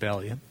his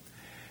rebellion,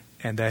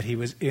 and that he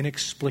was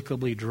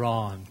inexplicably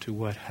drawn to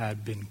what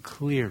had been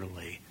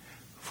clearly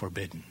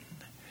forbidden.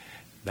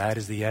 That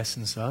is the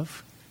essence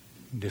of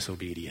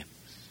disobedience.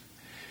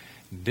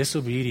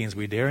 Disobedience,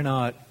 we dare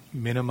not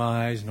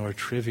minimize nor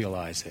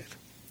trivialize it.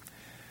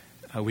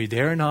 We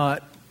dare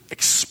not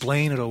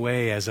explain it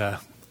away as a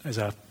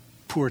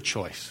poor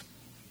choice,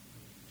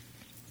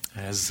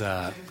 as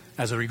a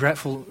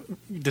regretful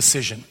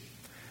decision.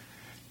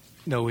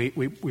 No,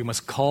 we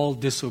must call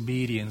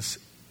disobedience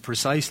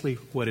precisely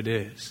what it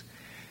is.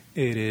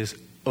 It is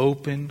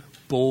open,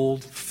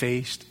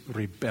 bold-faced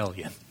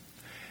rebellion.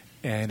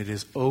 And it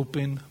is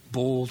open,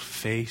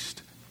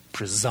 bold-faced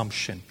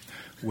presumption,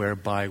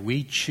 whereby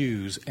we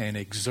choose and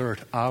exert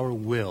our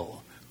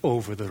will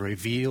over the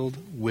revealed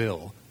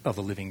will of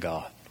the living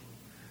God.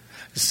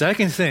 The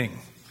second thing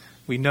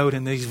we note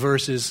in these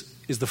verses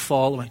is the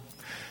following.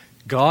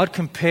 God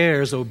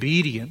compares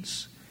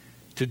obedience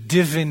to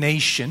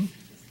divination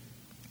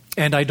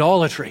and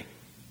idolatry.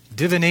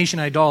 Divination,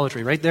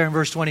 idolatry, right there in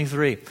verse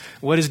 23.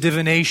 What is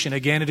divination?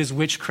 Again, it is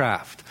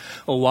witchcraft.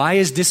 Well, why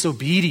is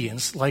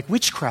disobedience like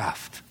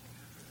witchcraft?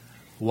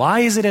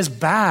 Why is it as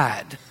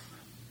bad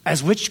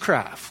as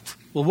witchcraft?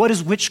 Well, what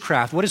is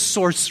witchcraft? What is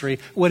sorcery?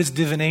 What is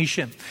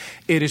divination?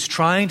 It is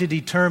trying to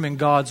determine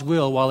God's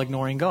will while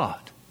ignoring God.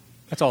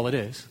 That's all it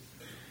is.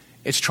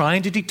 It's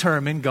trying to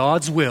determine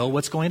God's will,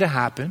 what's going to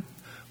happen,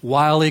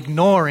 while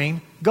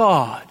ignoring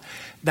God.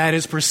 That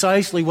is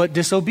precisely what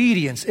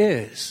disobedience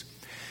is.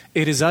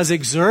 It is us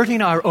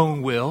exerting our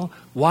own will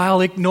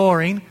while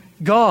ignoring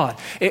God.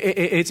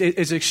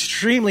 It's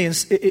extremely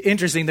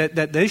interesting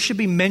that this should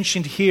be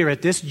mentioned here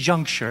at this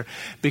juncture,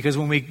 because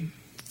when we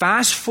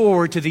fast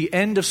forward to the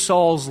end of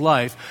Saul's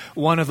life,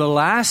 one of the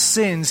last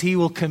sins he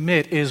will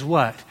commit is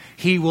what?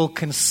 He will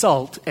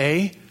consult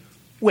a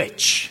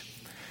witch.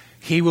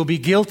 He will be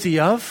guilty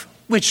of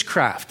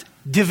witchcraft,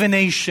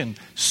 divination,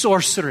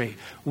 sorcery.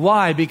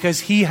 Why?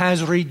 Because he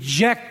has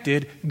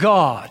rejected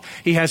God.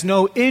 He has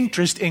no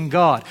interest in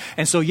God.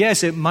 And so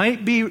yes, it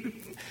might be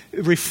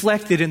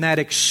reflected in that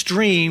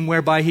extreme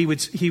whereby he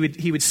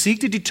would seek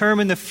to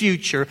determine the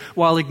future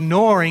while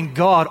ignoring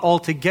God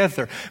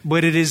altogether.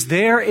 But it is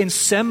there in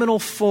seminal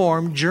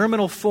form,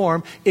 germinal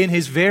form, in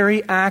his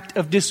very act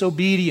of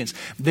disobedience.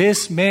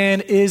 This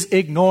man is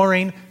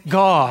ignoring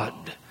God.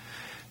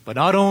 But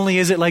not only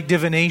is it like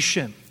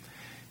divination,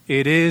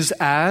 it is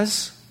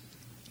as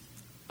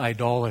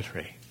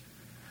idolatry.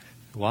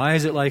 Why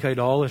is it like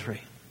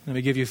idolatry? Let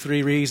me give you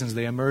 3 reasons.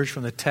 They emerge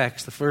from the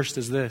text. The first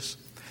is this.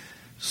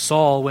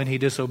 Saul, when he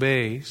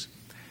disobeys,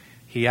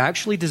 he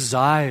actually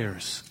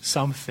desires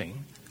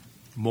something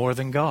more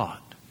than God.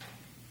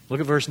 Look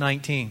at verse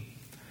 19.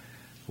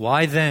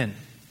 Why then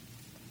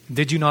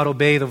did you not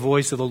obey the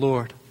voice of the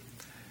Lord?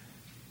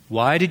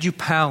 Why did you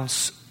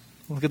pounce?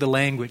 Look at the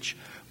language.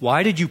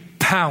 Why did you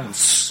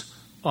pounce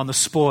on the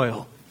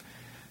spoil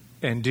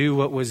and do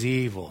what was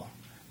evil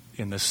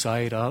in the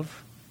sight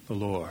of the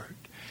Lord?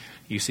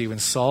 You see, when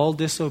Saul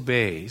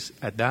disobeys,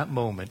 at that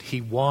moment,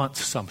 he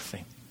wants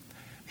something.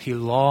 He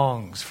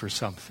longs for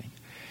something.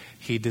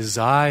 He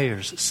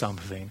desires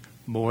something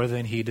more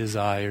than he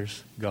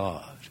desires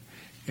God.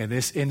 In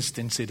this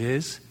instance, it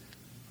is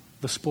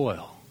the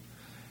spoil.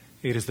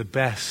 It is the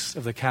best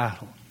of the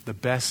cattle, the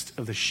best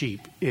of the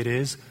sheep. It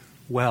is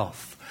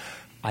wealth.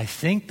 I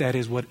think that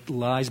is what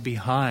lies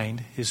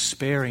behind his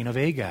sparing of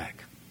Agag.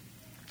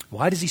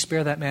 Why does he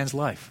spare that man's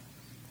life?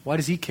 Why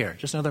does he care?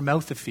 Just another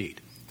mouth to feed.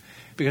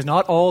 Because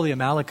not all the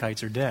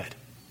Amalekites are dead.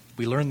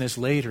 We learn this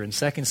later in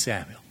 2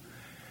 Samuel.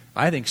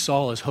 I think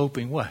Saul is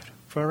hoping what?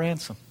 For a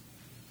ransom.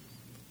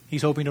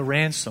 He's hoping to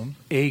ransom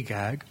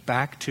Agag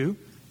back to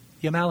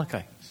the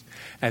Amalekites.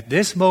 At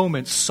this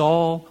moment,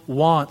 Saul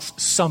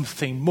wants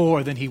something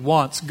more than he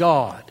wants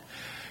God.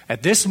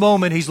 At this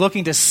moment, he's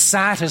looking to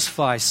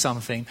satisfy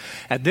something.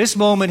 At this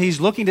moment, he's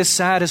looking to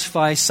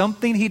satisfy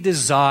something he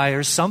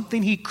desires,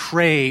 something he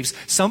craves,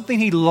 something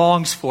he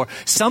longs for,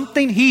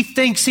 something he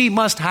thinks he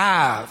must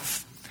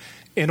have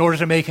in order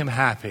to make him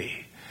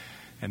happy.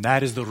 And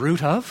that is the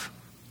root of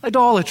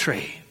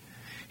idolatry.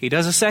 He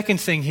does a second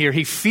thing here.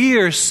 He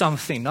fears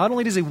something. Not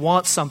only does he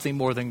want something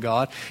more than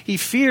God, he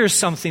fears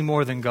something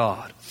more than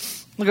God.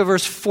 Look at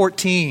verse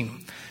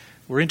 14.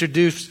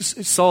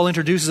 Saul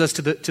introduces us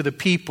to the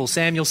people.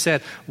 Samuel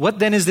said, "What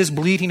then is this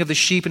bleating of the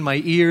sheep in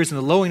my ears and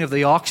the lowing of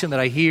the oxen that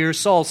I hear?"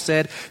 Saul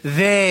said,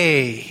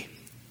 "They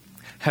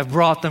have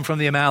brought them from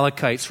the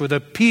Amalekites, for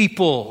the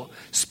people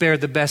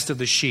spared the best of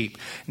the sheep."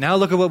 Now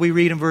look at what we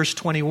read in verse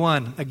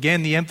 21.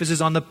 Again, the emphasis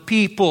on the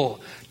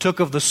people took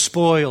of the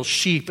spoil,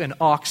 sheep and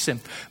oxen,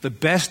 the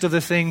best of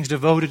the things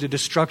devoted to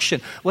destruction.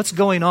 What's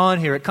going on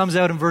here? It comes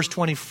out in verse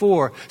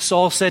 24.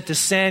 Saul said to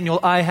Samuel,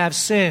 "I have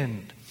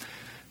sinned,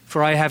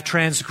 for I have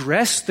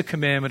transgressed the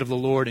commandment of the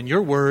Lord in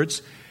your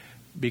words,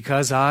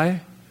 because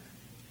I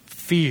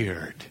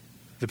feared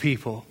the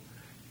people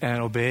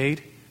and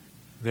obeyed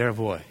their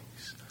voice."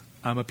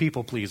 I'm a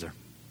people pleaser.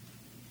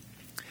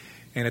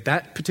 And at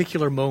that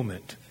particular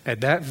moment,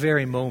 at that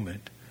very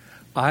moment,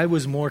 I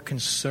was more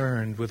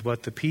concerned with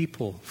what the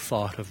people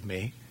thought of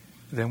me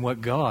than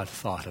what God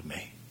thought of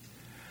me.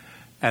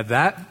 At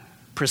that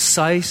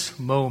precise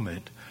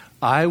moment,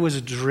 I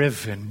was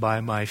driven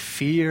by my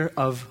fear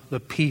of the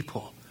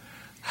people,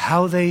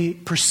 how they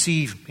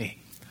perceive me,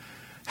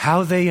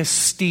 how they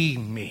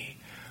esteem me,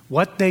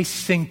 what they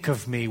think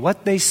of me,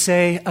 what they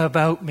say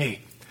about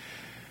me.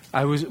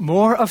 I was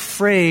more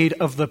afraid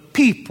of the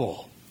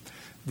people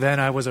than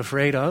I was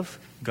afraid of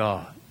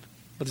God.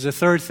 But there's a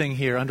third thing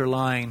here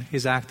underlying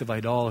his act of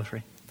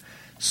idolatry.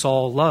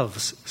 Saul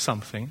loves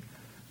something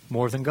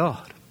more than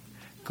God.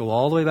 Go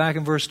all the way back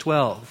in verse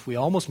 12. We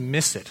almost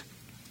miss it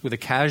with a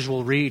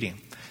casual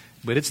reading,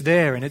 but it's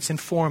there and it's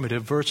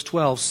informative. Verse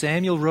 12,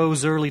 Samuel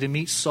rose early to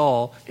meet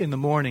Saul in the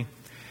morning,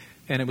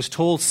 and it was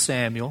told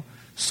Samuel,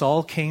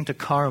 Saul came to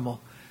Carmel,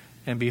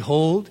 and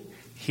behold,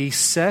 he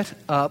set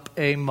up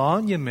a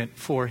monument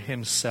for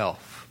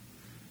himself.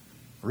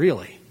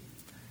 Really?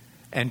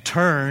 And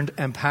turned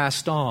and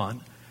passed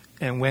on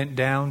and went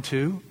down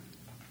to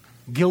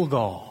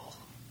Gilgal.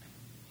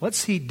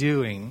 What's he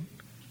doing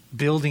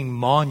building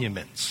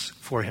monuments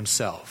for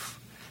himself?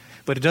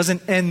 But it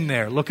doesn't end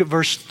there. Look at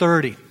verse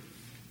 30.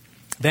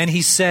 Then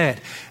he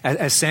said,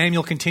 as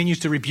Samuel continues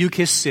to rebuke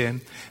his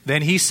sin,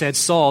 then he said,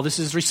 Saul, this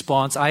is his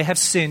response, I have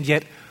sinned,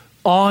 yet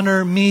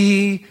honor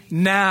me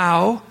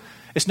now.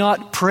 It's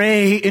not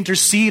pray,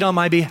 intercede on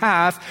my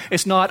behalf.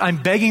 It's not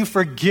I'm begging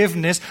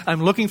forgiveness.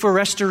 I'm looking for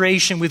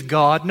restoration with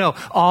God. No,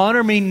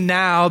 honor me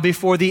now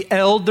before the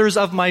elders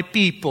of my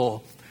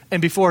people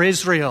and before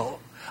Israel.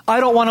 I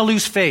don't want to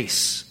lose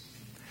face.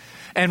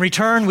 And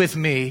return with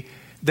me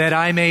that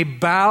I may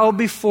bow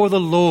before the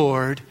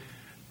Lord,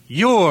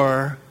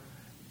 your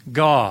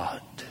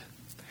God.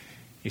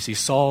 You see,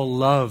 Saul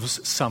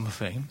loves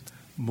something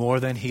more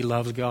than he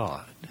loves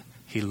God.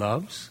 He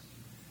loves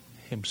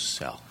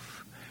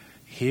himself.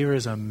 Here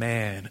is a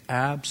man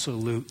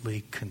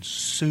absolutely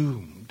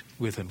consumed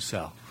with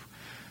himself.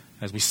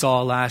 As we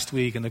saw last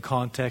week in the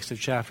context of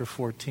chapter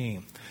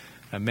 14,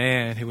 a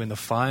man who in the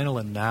final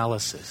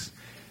analysis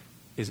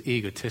is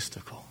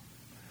egotistical.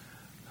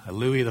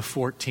 Louis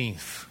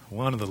XIV,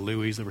 one of the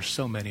Louis, there were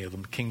so many of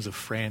them, kings of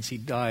France. He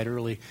died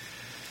early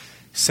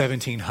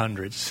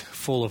 1700s,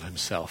 full of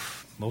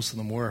himself. Most of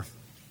them were.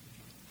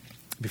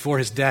 Before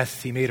his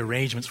death, he made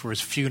arrangements for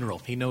his funeral.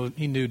 He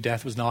knew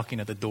death was knocking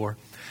at the door.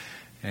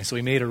 And so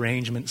he made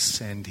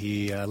arrangements, and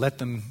he let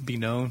them be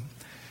known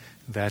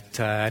that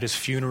at his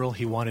funeral,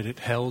 he wanted it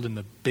held in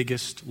the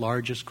biggest,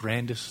 largest,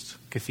 grandest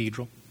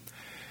cathedral.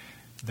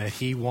 That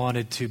he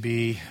wanted to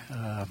be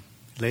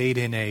laid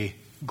in a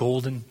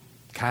golden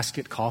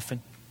casket,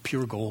 coffin,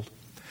 pure gold.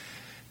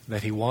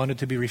 That he wanted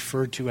to be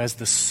referred to as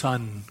the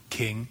Sun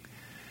King.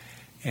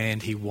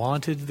 And he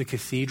wanted the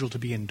cathedral to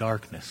be in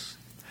darkness,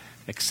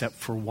 except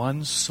for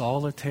one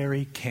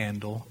solitary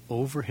candle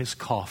over his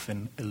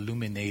coffin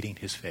illuminating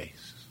his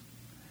face.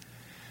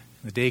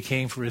 The day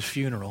came for his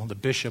funeral. The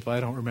bishop, I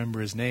don't remember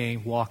his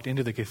name, walked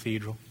into the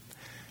cathedral,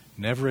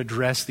 never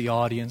addressed the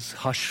audience.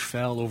 Hush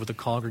fell over the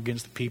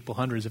congregants, the people,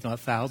 hundreds if not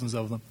thousands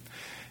of them.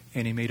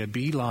 And he made a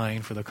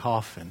beeline for the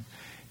coffin.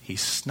 He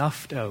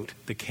snuffed out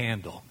the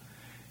candle,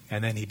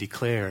 and then he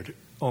declared,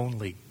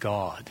 only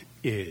God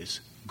is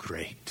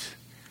great.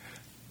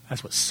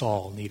 That's what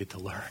Saul needed to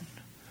learn.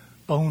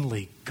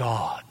 Only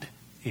God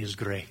is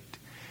great.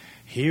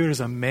 Here is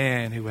a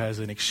man who has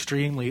an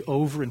extremely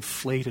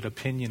overinflated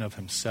opinion of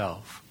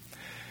himself,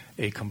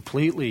 a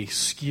completely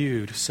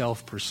skewed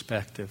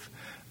self-perspective,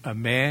 a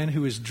man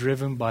who is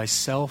driven by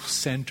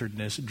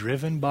self-centeredness,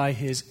 driven by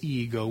his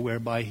ego,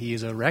 whereby he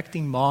is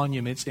erecting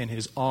monuments in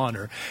his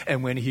honor,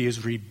 and when he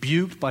is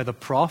rebuked by the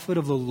prophet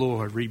of the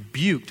Lord,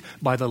 rebuked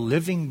by the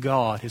living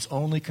God, his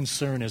only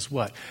concern is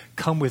what?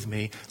 Come with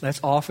me,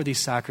 let's offer these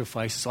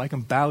sacrifices so I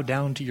can bow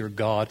down to your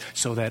God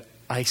so that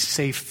I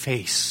save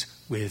face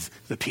with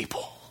the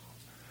people.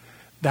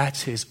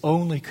 That's his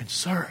only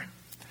concern.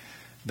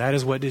 That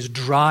is what is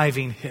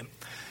driving him.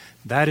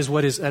 That is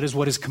what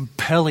is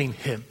compelling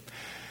him.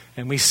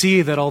 And we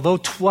see that although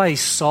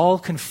twice Saul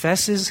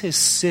confesses his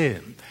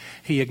sin,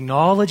 he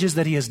acknowledges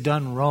that he has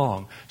done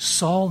wrong,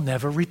 Saul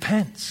never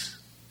repents.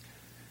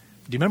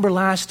 Do you remember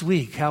last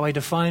week how I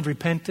defined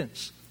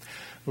repentance?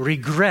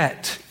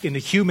 Regret in the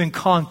human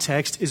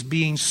context is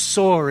being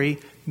sorry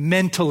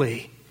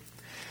mentally.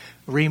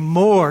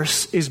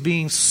 Remorse is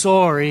being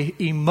sorry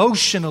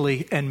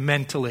emotionally and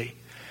mentally.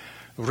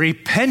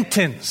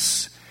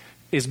 Repentance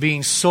is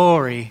being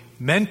sorry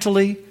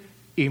mentally,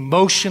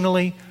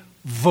 emotionally,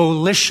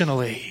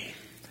 volitionally.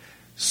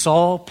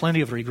 Saul,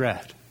 plenty of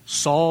regret.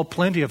 Saul,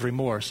 plenty of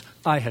remorse.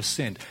 I have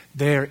sinned.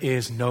 There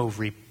is no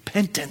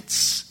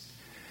repentance.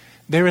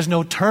 There is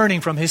no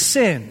turning from his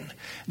sin.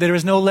 There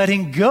is no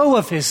letting go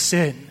of his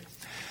sin.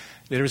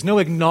 There is no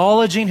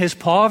acknowledging his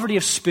poverty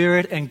of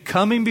spirit and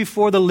coming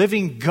before the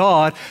living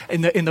God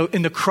in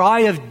the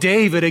cry of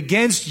David,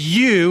 against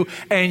you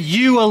and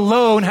you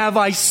alone have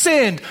I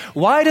sinned.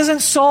 Why doesn't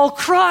Saul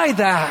cry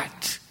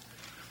that?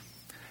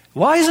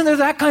 Why isn't there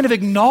that kind of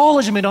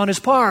acknowledgement on his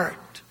part?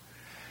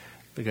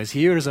 Because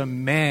here is a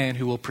man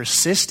who will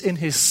persist in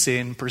his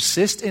sin,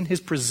 persist in his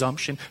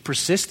presumption,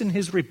 persist in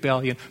his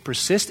rebellion,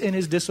 persist in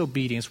his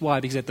disobedience. Why?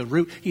 Because at the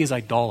root he is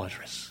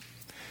idolatrous.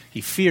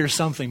 He fears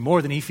something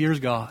more than he fears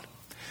God.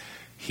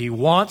 He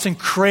wants and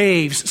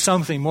craves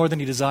something more than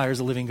he desires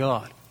the living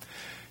God.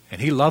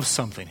 And he loves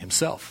something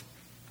himself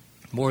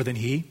more than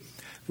he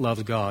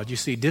loves God. You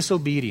see,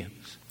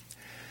 disobedience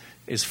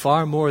is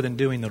far more than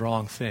doing the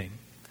wrong thing.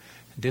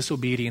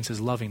 Disobedience is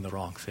loving the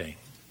wrong thing.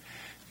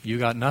 You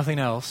got nothing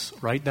else,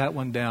 write that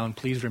one down.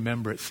 Please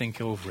remember it,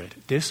 think over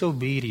it.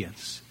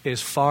 Disobedience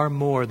is far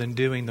more than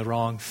doing the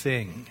wrong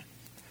thing.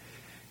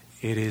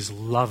 It is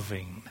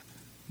loving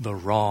the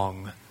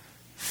wrong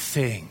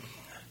thing.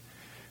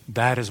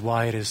 That is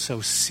why it is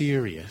so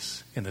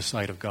serious in the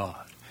sight of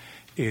God.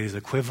 It is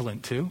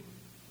equivalent to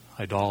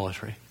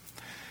idolatry.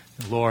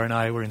 Laura and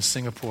I were in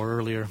Singapore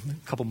earlier,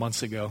 a couple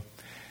months ago.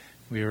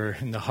 We were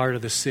in the heart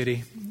of the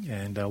city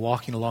and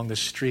walking along the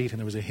street, and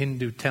there was a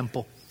Hindu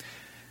temple.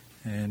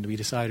 And we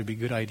decided it would be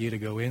a good idea to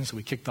go in, so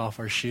we kicked off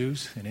our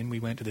shoes, and in we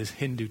went to this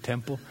Hindu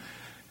temple.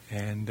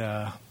 And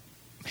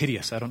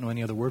hideous. I don't know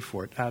any other word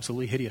for it.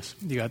 Absolutely hideous.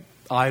 You got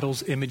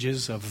idols,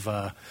 images of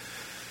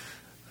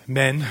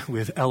men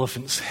with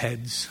elephants'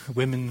 heads,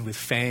 women with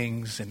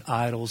fangs, and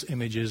idols,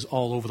 images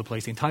all over the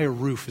place. The entire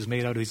roof is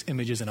made out of these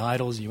images and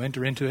idols. You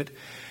enter into it,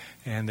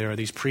 and there are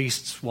these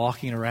priests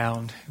walking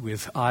around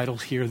with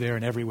idols here, there,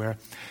 and everywhere.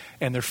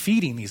 And they're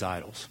feeding these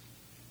idols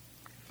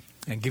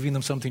and giving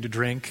them something to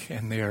drink,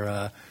 and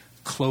they're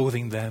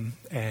clothing them,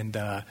 and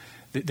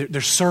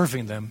they're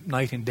serving them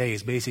night and day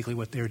is basically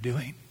what they're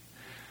doing.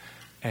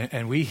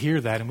 And we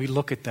hear that, and we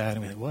look at that,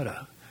 and we think,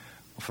 well,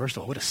 first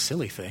of all, what a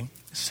silly thing.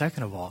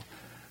 Second of all,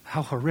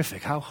 how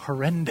horrific, how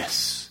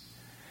horrendous.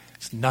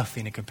 It's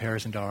nothing in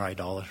comparison to our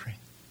idolatry.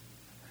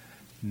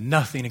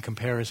 Nothing in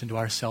comparison to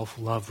our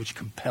self-love, which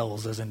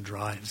compels us and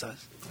drives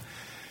us.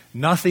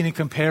 Nothing in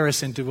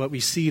comparison to what we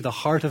see the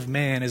heart of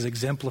man is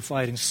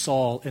exemplified in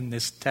Saul in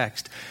this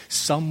text.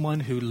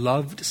 Someone who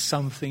loved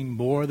something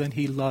more than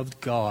he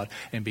loved God.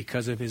 And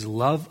because of his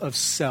love of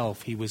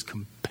self, he was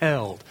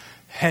compelled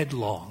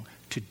headlong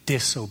to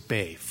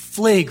disobey,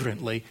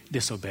 flagrantly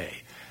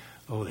disobey.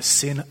 Oh, the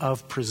sin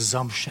of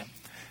presumption,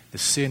 the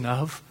sin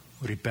of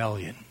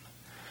rebellion.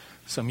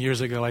 Some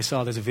years ago, I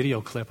saw this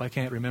video clip. I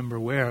can't remember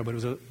where, but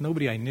it was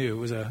nobody I knew. It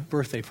was a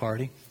birthday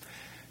party.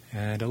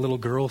 And a little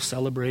girl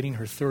celebrating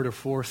her third or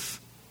fourth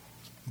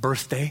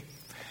birthday.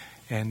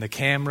 And the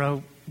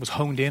camera was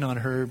honed in on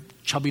her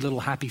chubby little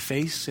happy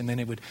face. And then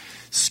it would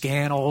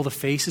scan all the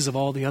faces of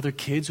all the other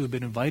kids who had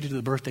been invited to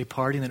the birthday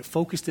party. And then it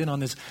focused in on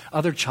this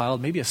other child,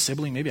 maybe a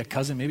sibling, maybe a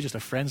cousin, maybe just a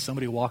friend,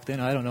 somebody who walked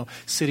in, I don't know,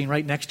 sitting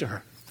right next to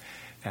her.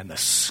 And the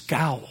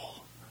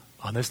scowl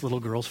on this little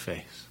girl's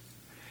face.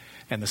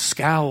 And the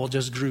scowl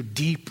just grew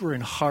deeper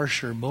and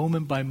harsher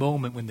moment by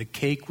moment when the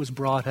cake was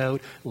brought out,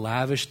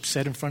 lavished,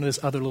 set in front of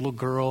this other little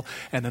girl,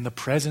 and then the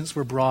presents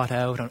were brought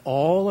out, and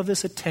all of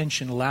this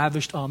attention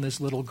lavished on this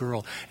little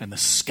girl. And the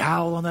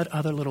scowl on that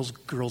other little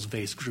girl's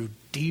face grew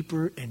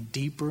deeper and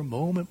deeper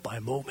moment by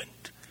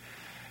moment.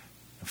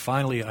 And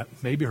finally,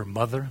 maybe her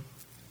mother,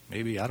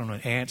 maybe, I don't know,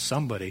 an aunt,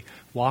 somebody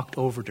walked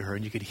over to her,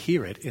 and you could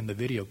hear it in the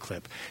video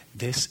clip.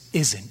 This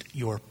isn't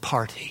your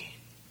party.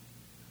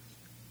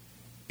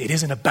 It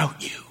isn't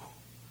about you.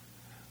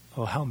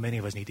 Oh, how many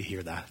of us need to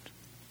hear that?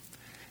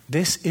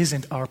 This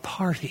isn't our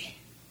party.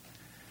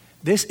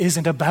 This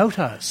isn't about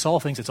us.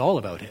 Saul thinks it's all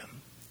about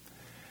him.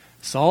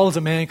 Saul is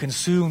a man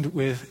consumed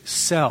with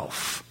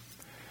self.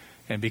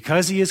 And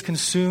because he is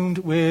consumed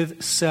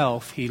with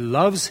self, he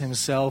loves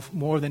himself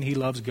more than he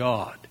loves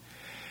God.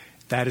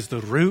 That is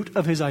the root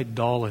of his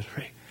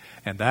idolatry.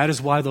 And that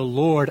is why the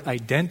Lord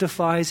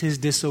identifies his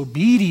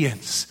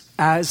disobedience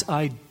as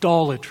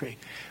idolatry.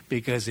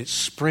 Because it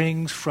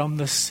springs from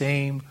the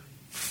same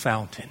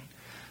fountain.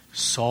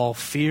 Saul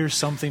fears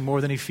something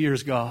more than he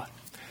fears God.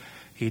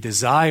 He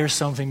desires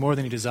something more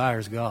than he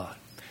desires God.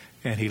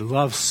 And he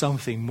loves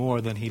something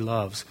more than he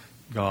loves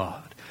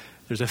God.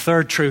 There's a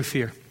third truth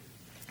here.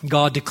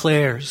 God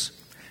declares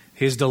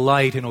his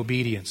delight in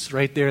obedience.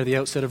 Right there at the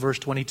outset of verse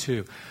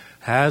 22.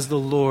 Has the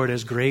Lord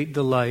as great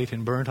delight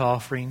in burnt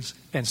offerings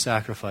and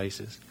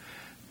sacrifices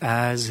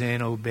as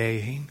in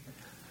obeying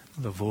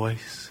the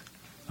voice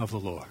of the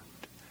Lord.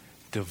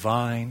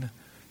 Divine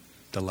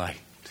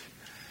delight.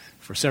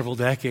 For several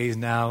decades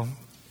now,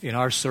 in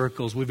our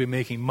circles, we've been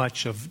making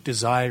much of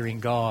desiring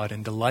God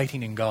and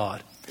delighting in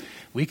God.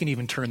 We can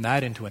even turn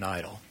that into an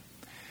idol.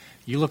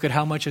 You look at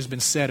how much has been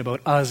said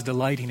about us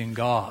delighting in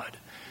God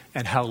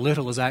and how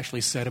little is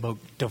actually said about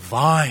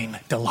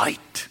divine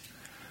delight.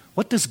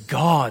 What does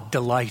God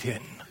delight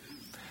in?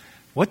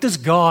 What does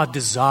God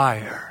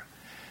desire?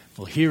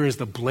 Well, here is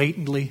the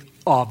blatantly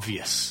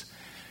obvious.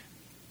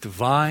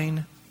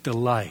 Divine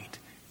delight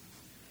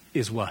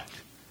is what?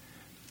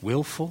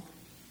 Willful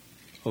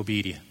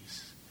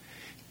obedience.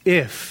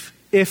 If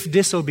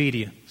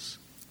disobedience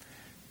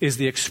is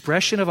the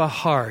expression of a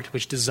heart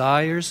which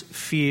desires,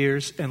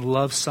 fears, and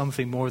loves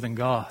something more than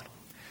God,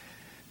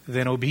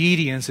 then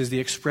obedience is the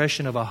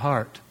expression of a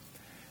heart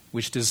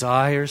which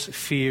desires,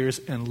 fears,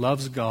 and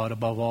loves God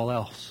above all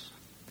else.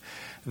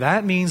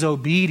 That means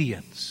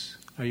obedience.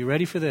 Are you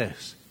ready for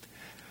this?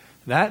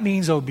 That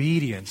means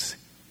obedience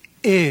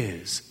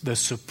is the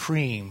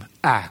supreme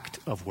act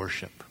of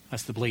worship.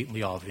 That's the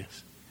blatantly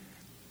obvious.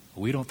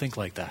 We don't think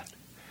like that.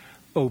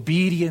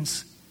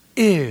 Obedience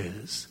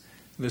is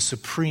the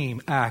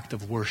supreme act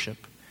of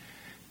worship.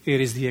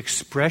 It is the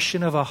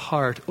expression of a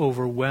heart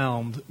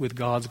overwhelmed with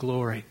God's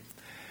glory.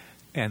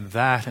 And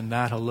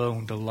that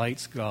alone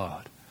delights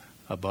God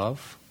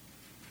above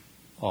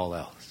all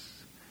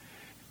else.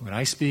 When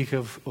I speak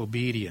of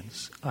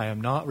obedience, I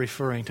am not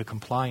referring to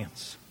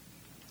compliance.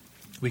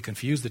 We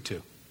confuse the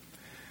two.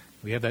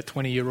 We have that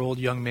 20-year-old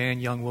young man,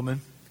 young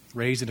woman,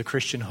 raised in a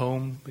Christian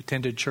home,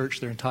 attended church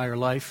their entire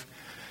life,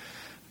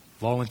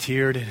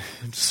 volunteered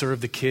and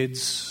served the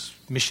kids,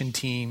 mission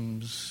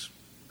teams,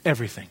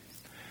 everything.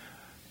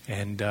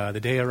 And the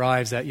day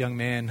arrives, that young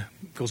man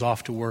goes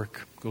off to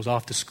work, goes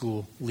off to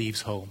school,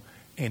 leaves home,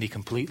 and he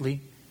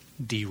completely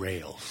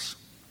derails.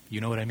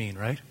 You know what I mean,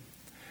 right?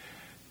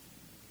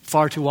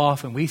 Far too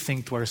often we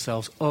think to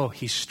ourselves, oh,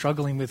 he's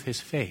struggling with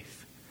his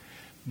faith.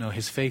 No,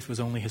 his faith was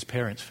only his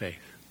parents' faith.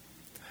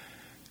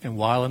 And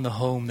while in the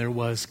home there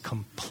was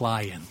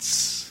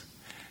compliance,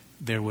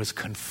 there was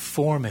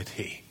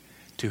conformity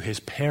to his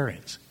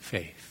parents'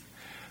 faith.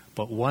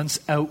 But once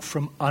out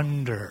from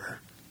under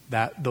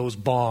those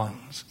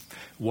bonds,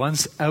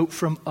 once out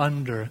from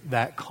under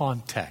that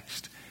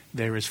context,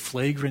 there is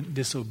flagrant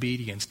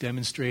disobedience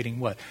demonstrating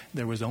what?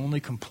 There was only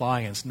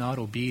compliance, not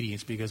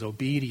obedience, because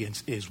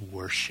obedience is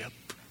worship.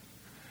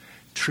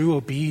 True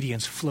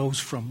obedience flows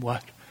from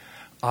what?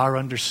 Our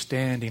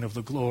understanding of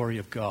the glory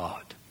of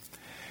God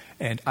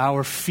and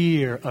our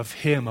fear of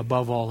Him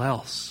above all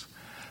else,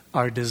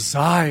 our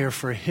desire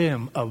for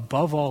Him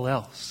above all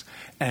else,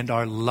 and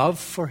our love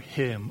for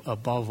Him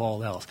above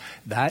all else.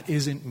 That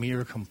isn't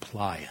mere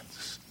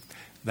compliance.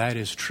 That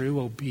is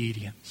true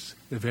obedience,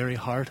 the very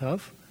heart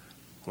of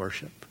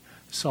worship.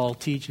 Saul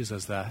teaches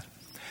us that.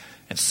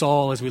 And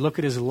Saul, as we look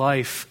at his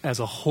life as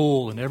a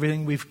whole and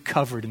everything we've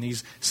covered in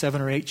these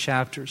 7 or 8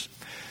 chapters,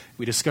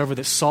 we discover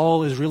that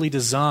Saul is really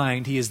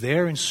designed, he is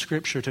there in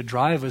Scripture to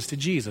drive us to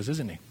Jesus,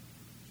 isn't he?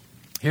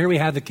 Here we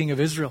have the King of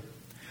Israel.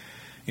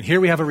 And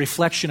here we have a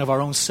reflection of our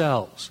own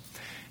selves.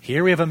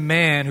 Here we have a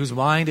man whose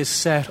mind is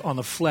set on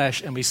the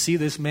flesh, and we see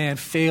this man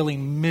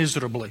failing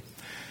miserably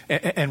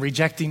and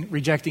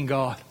rejecting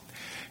God.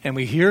 And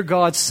we hear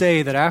God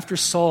say that after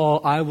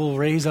Saul, I will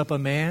raise up a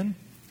man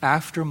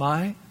after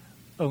my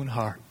own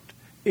heart.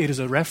 It is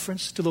a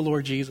reference to the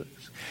Lord Jesus.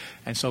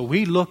 And so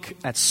we look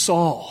at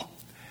Saul,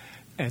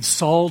 and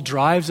Saul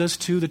drives us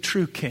to the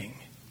true King.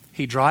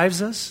 He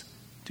drives us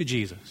to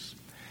Jesus.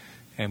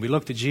 And we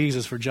look to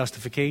Jesus for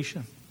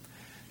justification,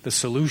 the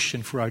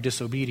solution for our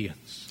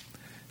disobedience,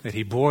 that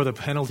He bore the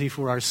penalty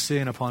for our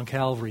sin upon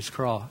Calvary's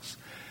cross.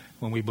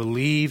 When we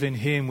believe in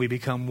Him, we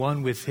become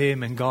one with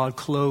Him, and God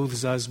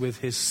clothes us with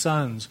His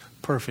Son's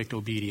perfect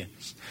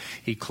obedience.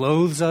 He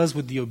clothes us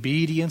with the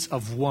obedience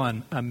of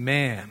one, a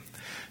man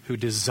who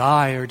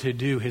desired to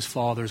do His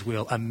Father's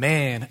will, a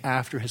man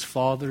after His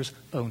Father's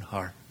own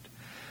heart.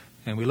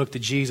 And we look to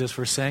Jesus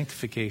for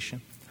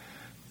sanctification,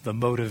 the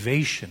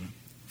motivation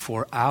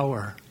for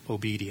our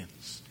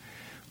obedience.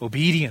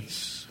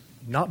 Obedience,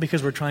 not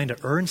because we're trying to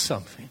earn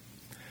something.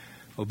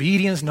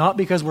 Obedience, not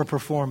because we're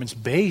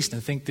performance-based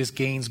and think this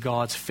gains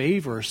God's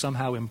favor or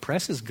somehow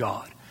impresses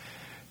God.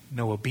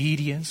 No,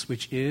 obedience,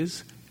 which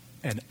is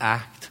an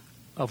act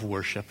of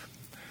worship.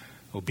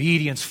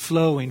 Obedience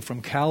flowing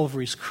from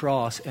Calvary's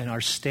cross and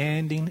our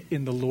standing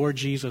in the Lord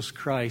Jesus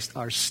Christ,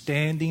 our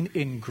standing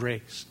in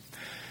grace,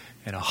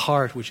 and a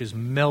heart which is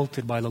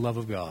melted by the love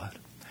of God.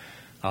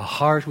 A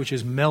heart which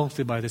is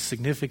melted by the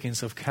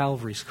significance of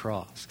Calvary's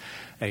cross.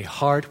 A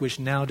heart which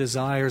now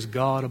desires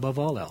God above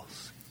all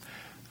else.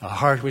 A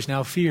heart which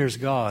now fears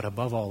God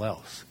above all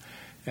else.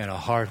 And a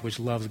heart which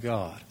loves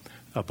God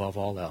above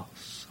all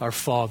else. Our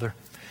Father,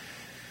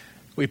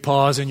 we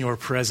pause in Your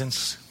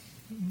presence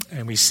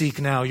and we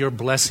seek now Your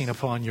blessing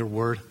upon Your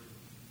word.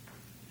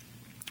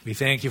 We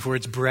thank You for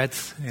its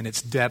breadth and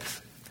its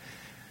depth.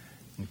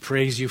 We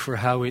praise You for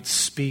how it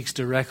speaks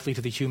directly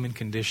to the human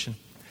condition.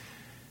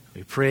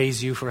 We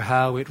praise You for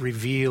how it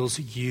reveals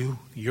You,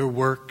 Your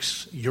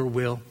works, Your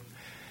will.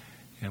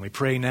 And we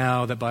pray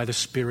now that by the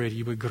Spirit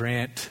You would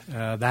grant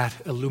that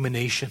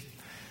illumination,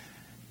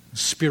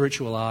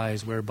 spiritual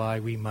eyes whereby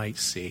we might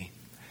see.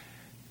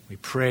 We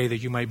pray that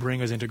You might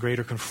bring us into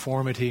greater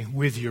conformity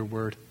with Your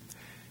word.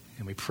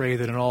 And we pray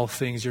that in all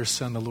things Your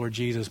Son, the Lord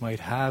Jesus,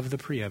 might have the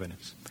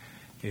preeminence.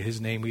 In His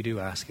name we do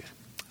ask it.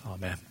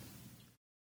 Amen.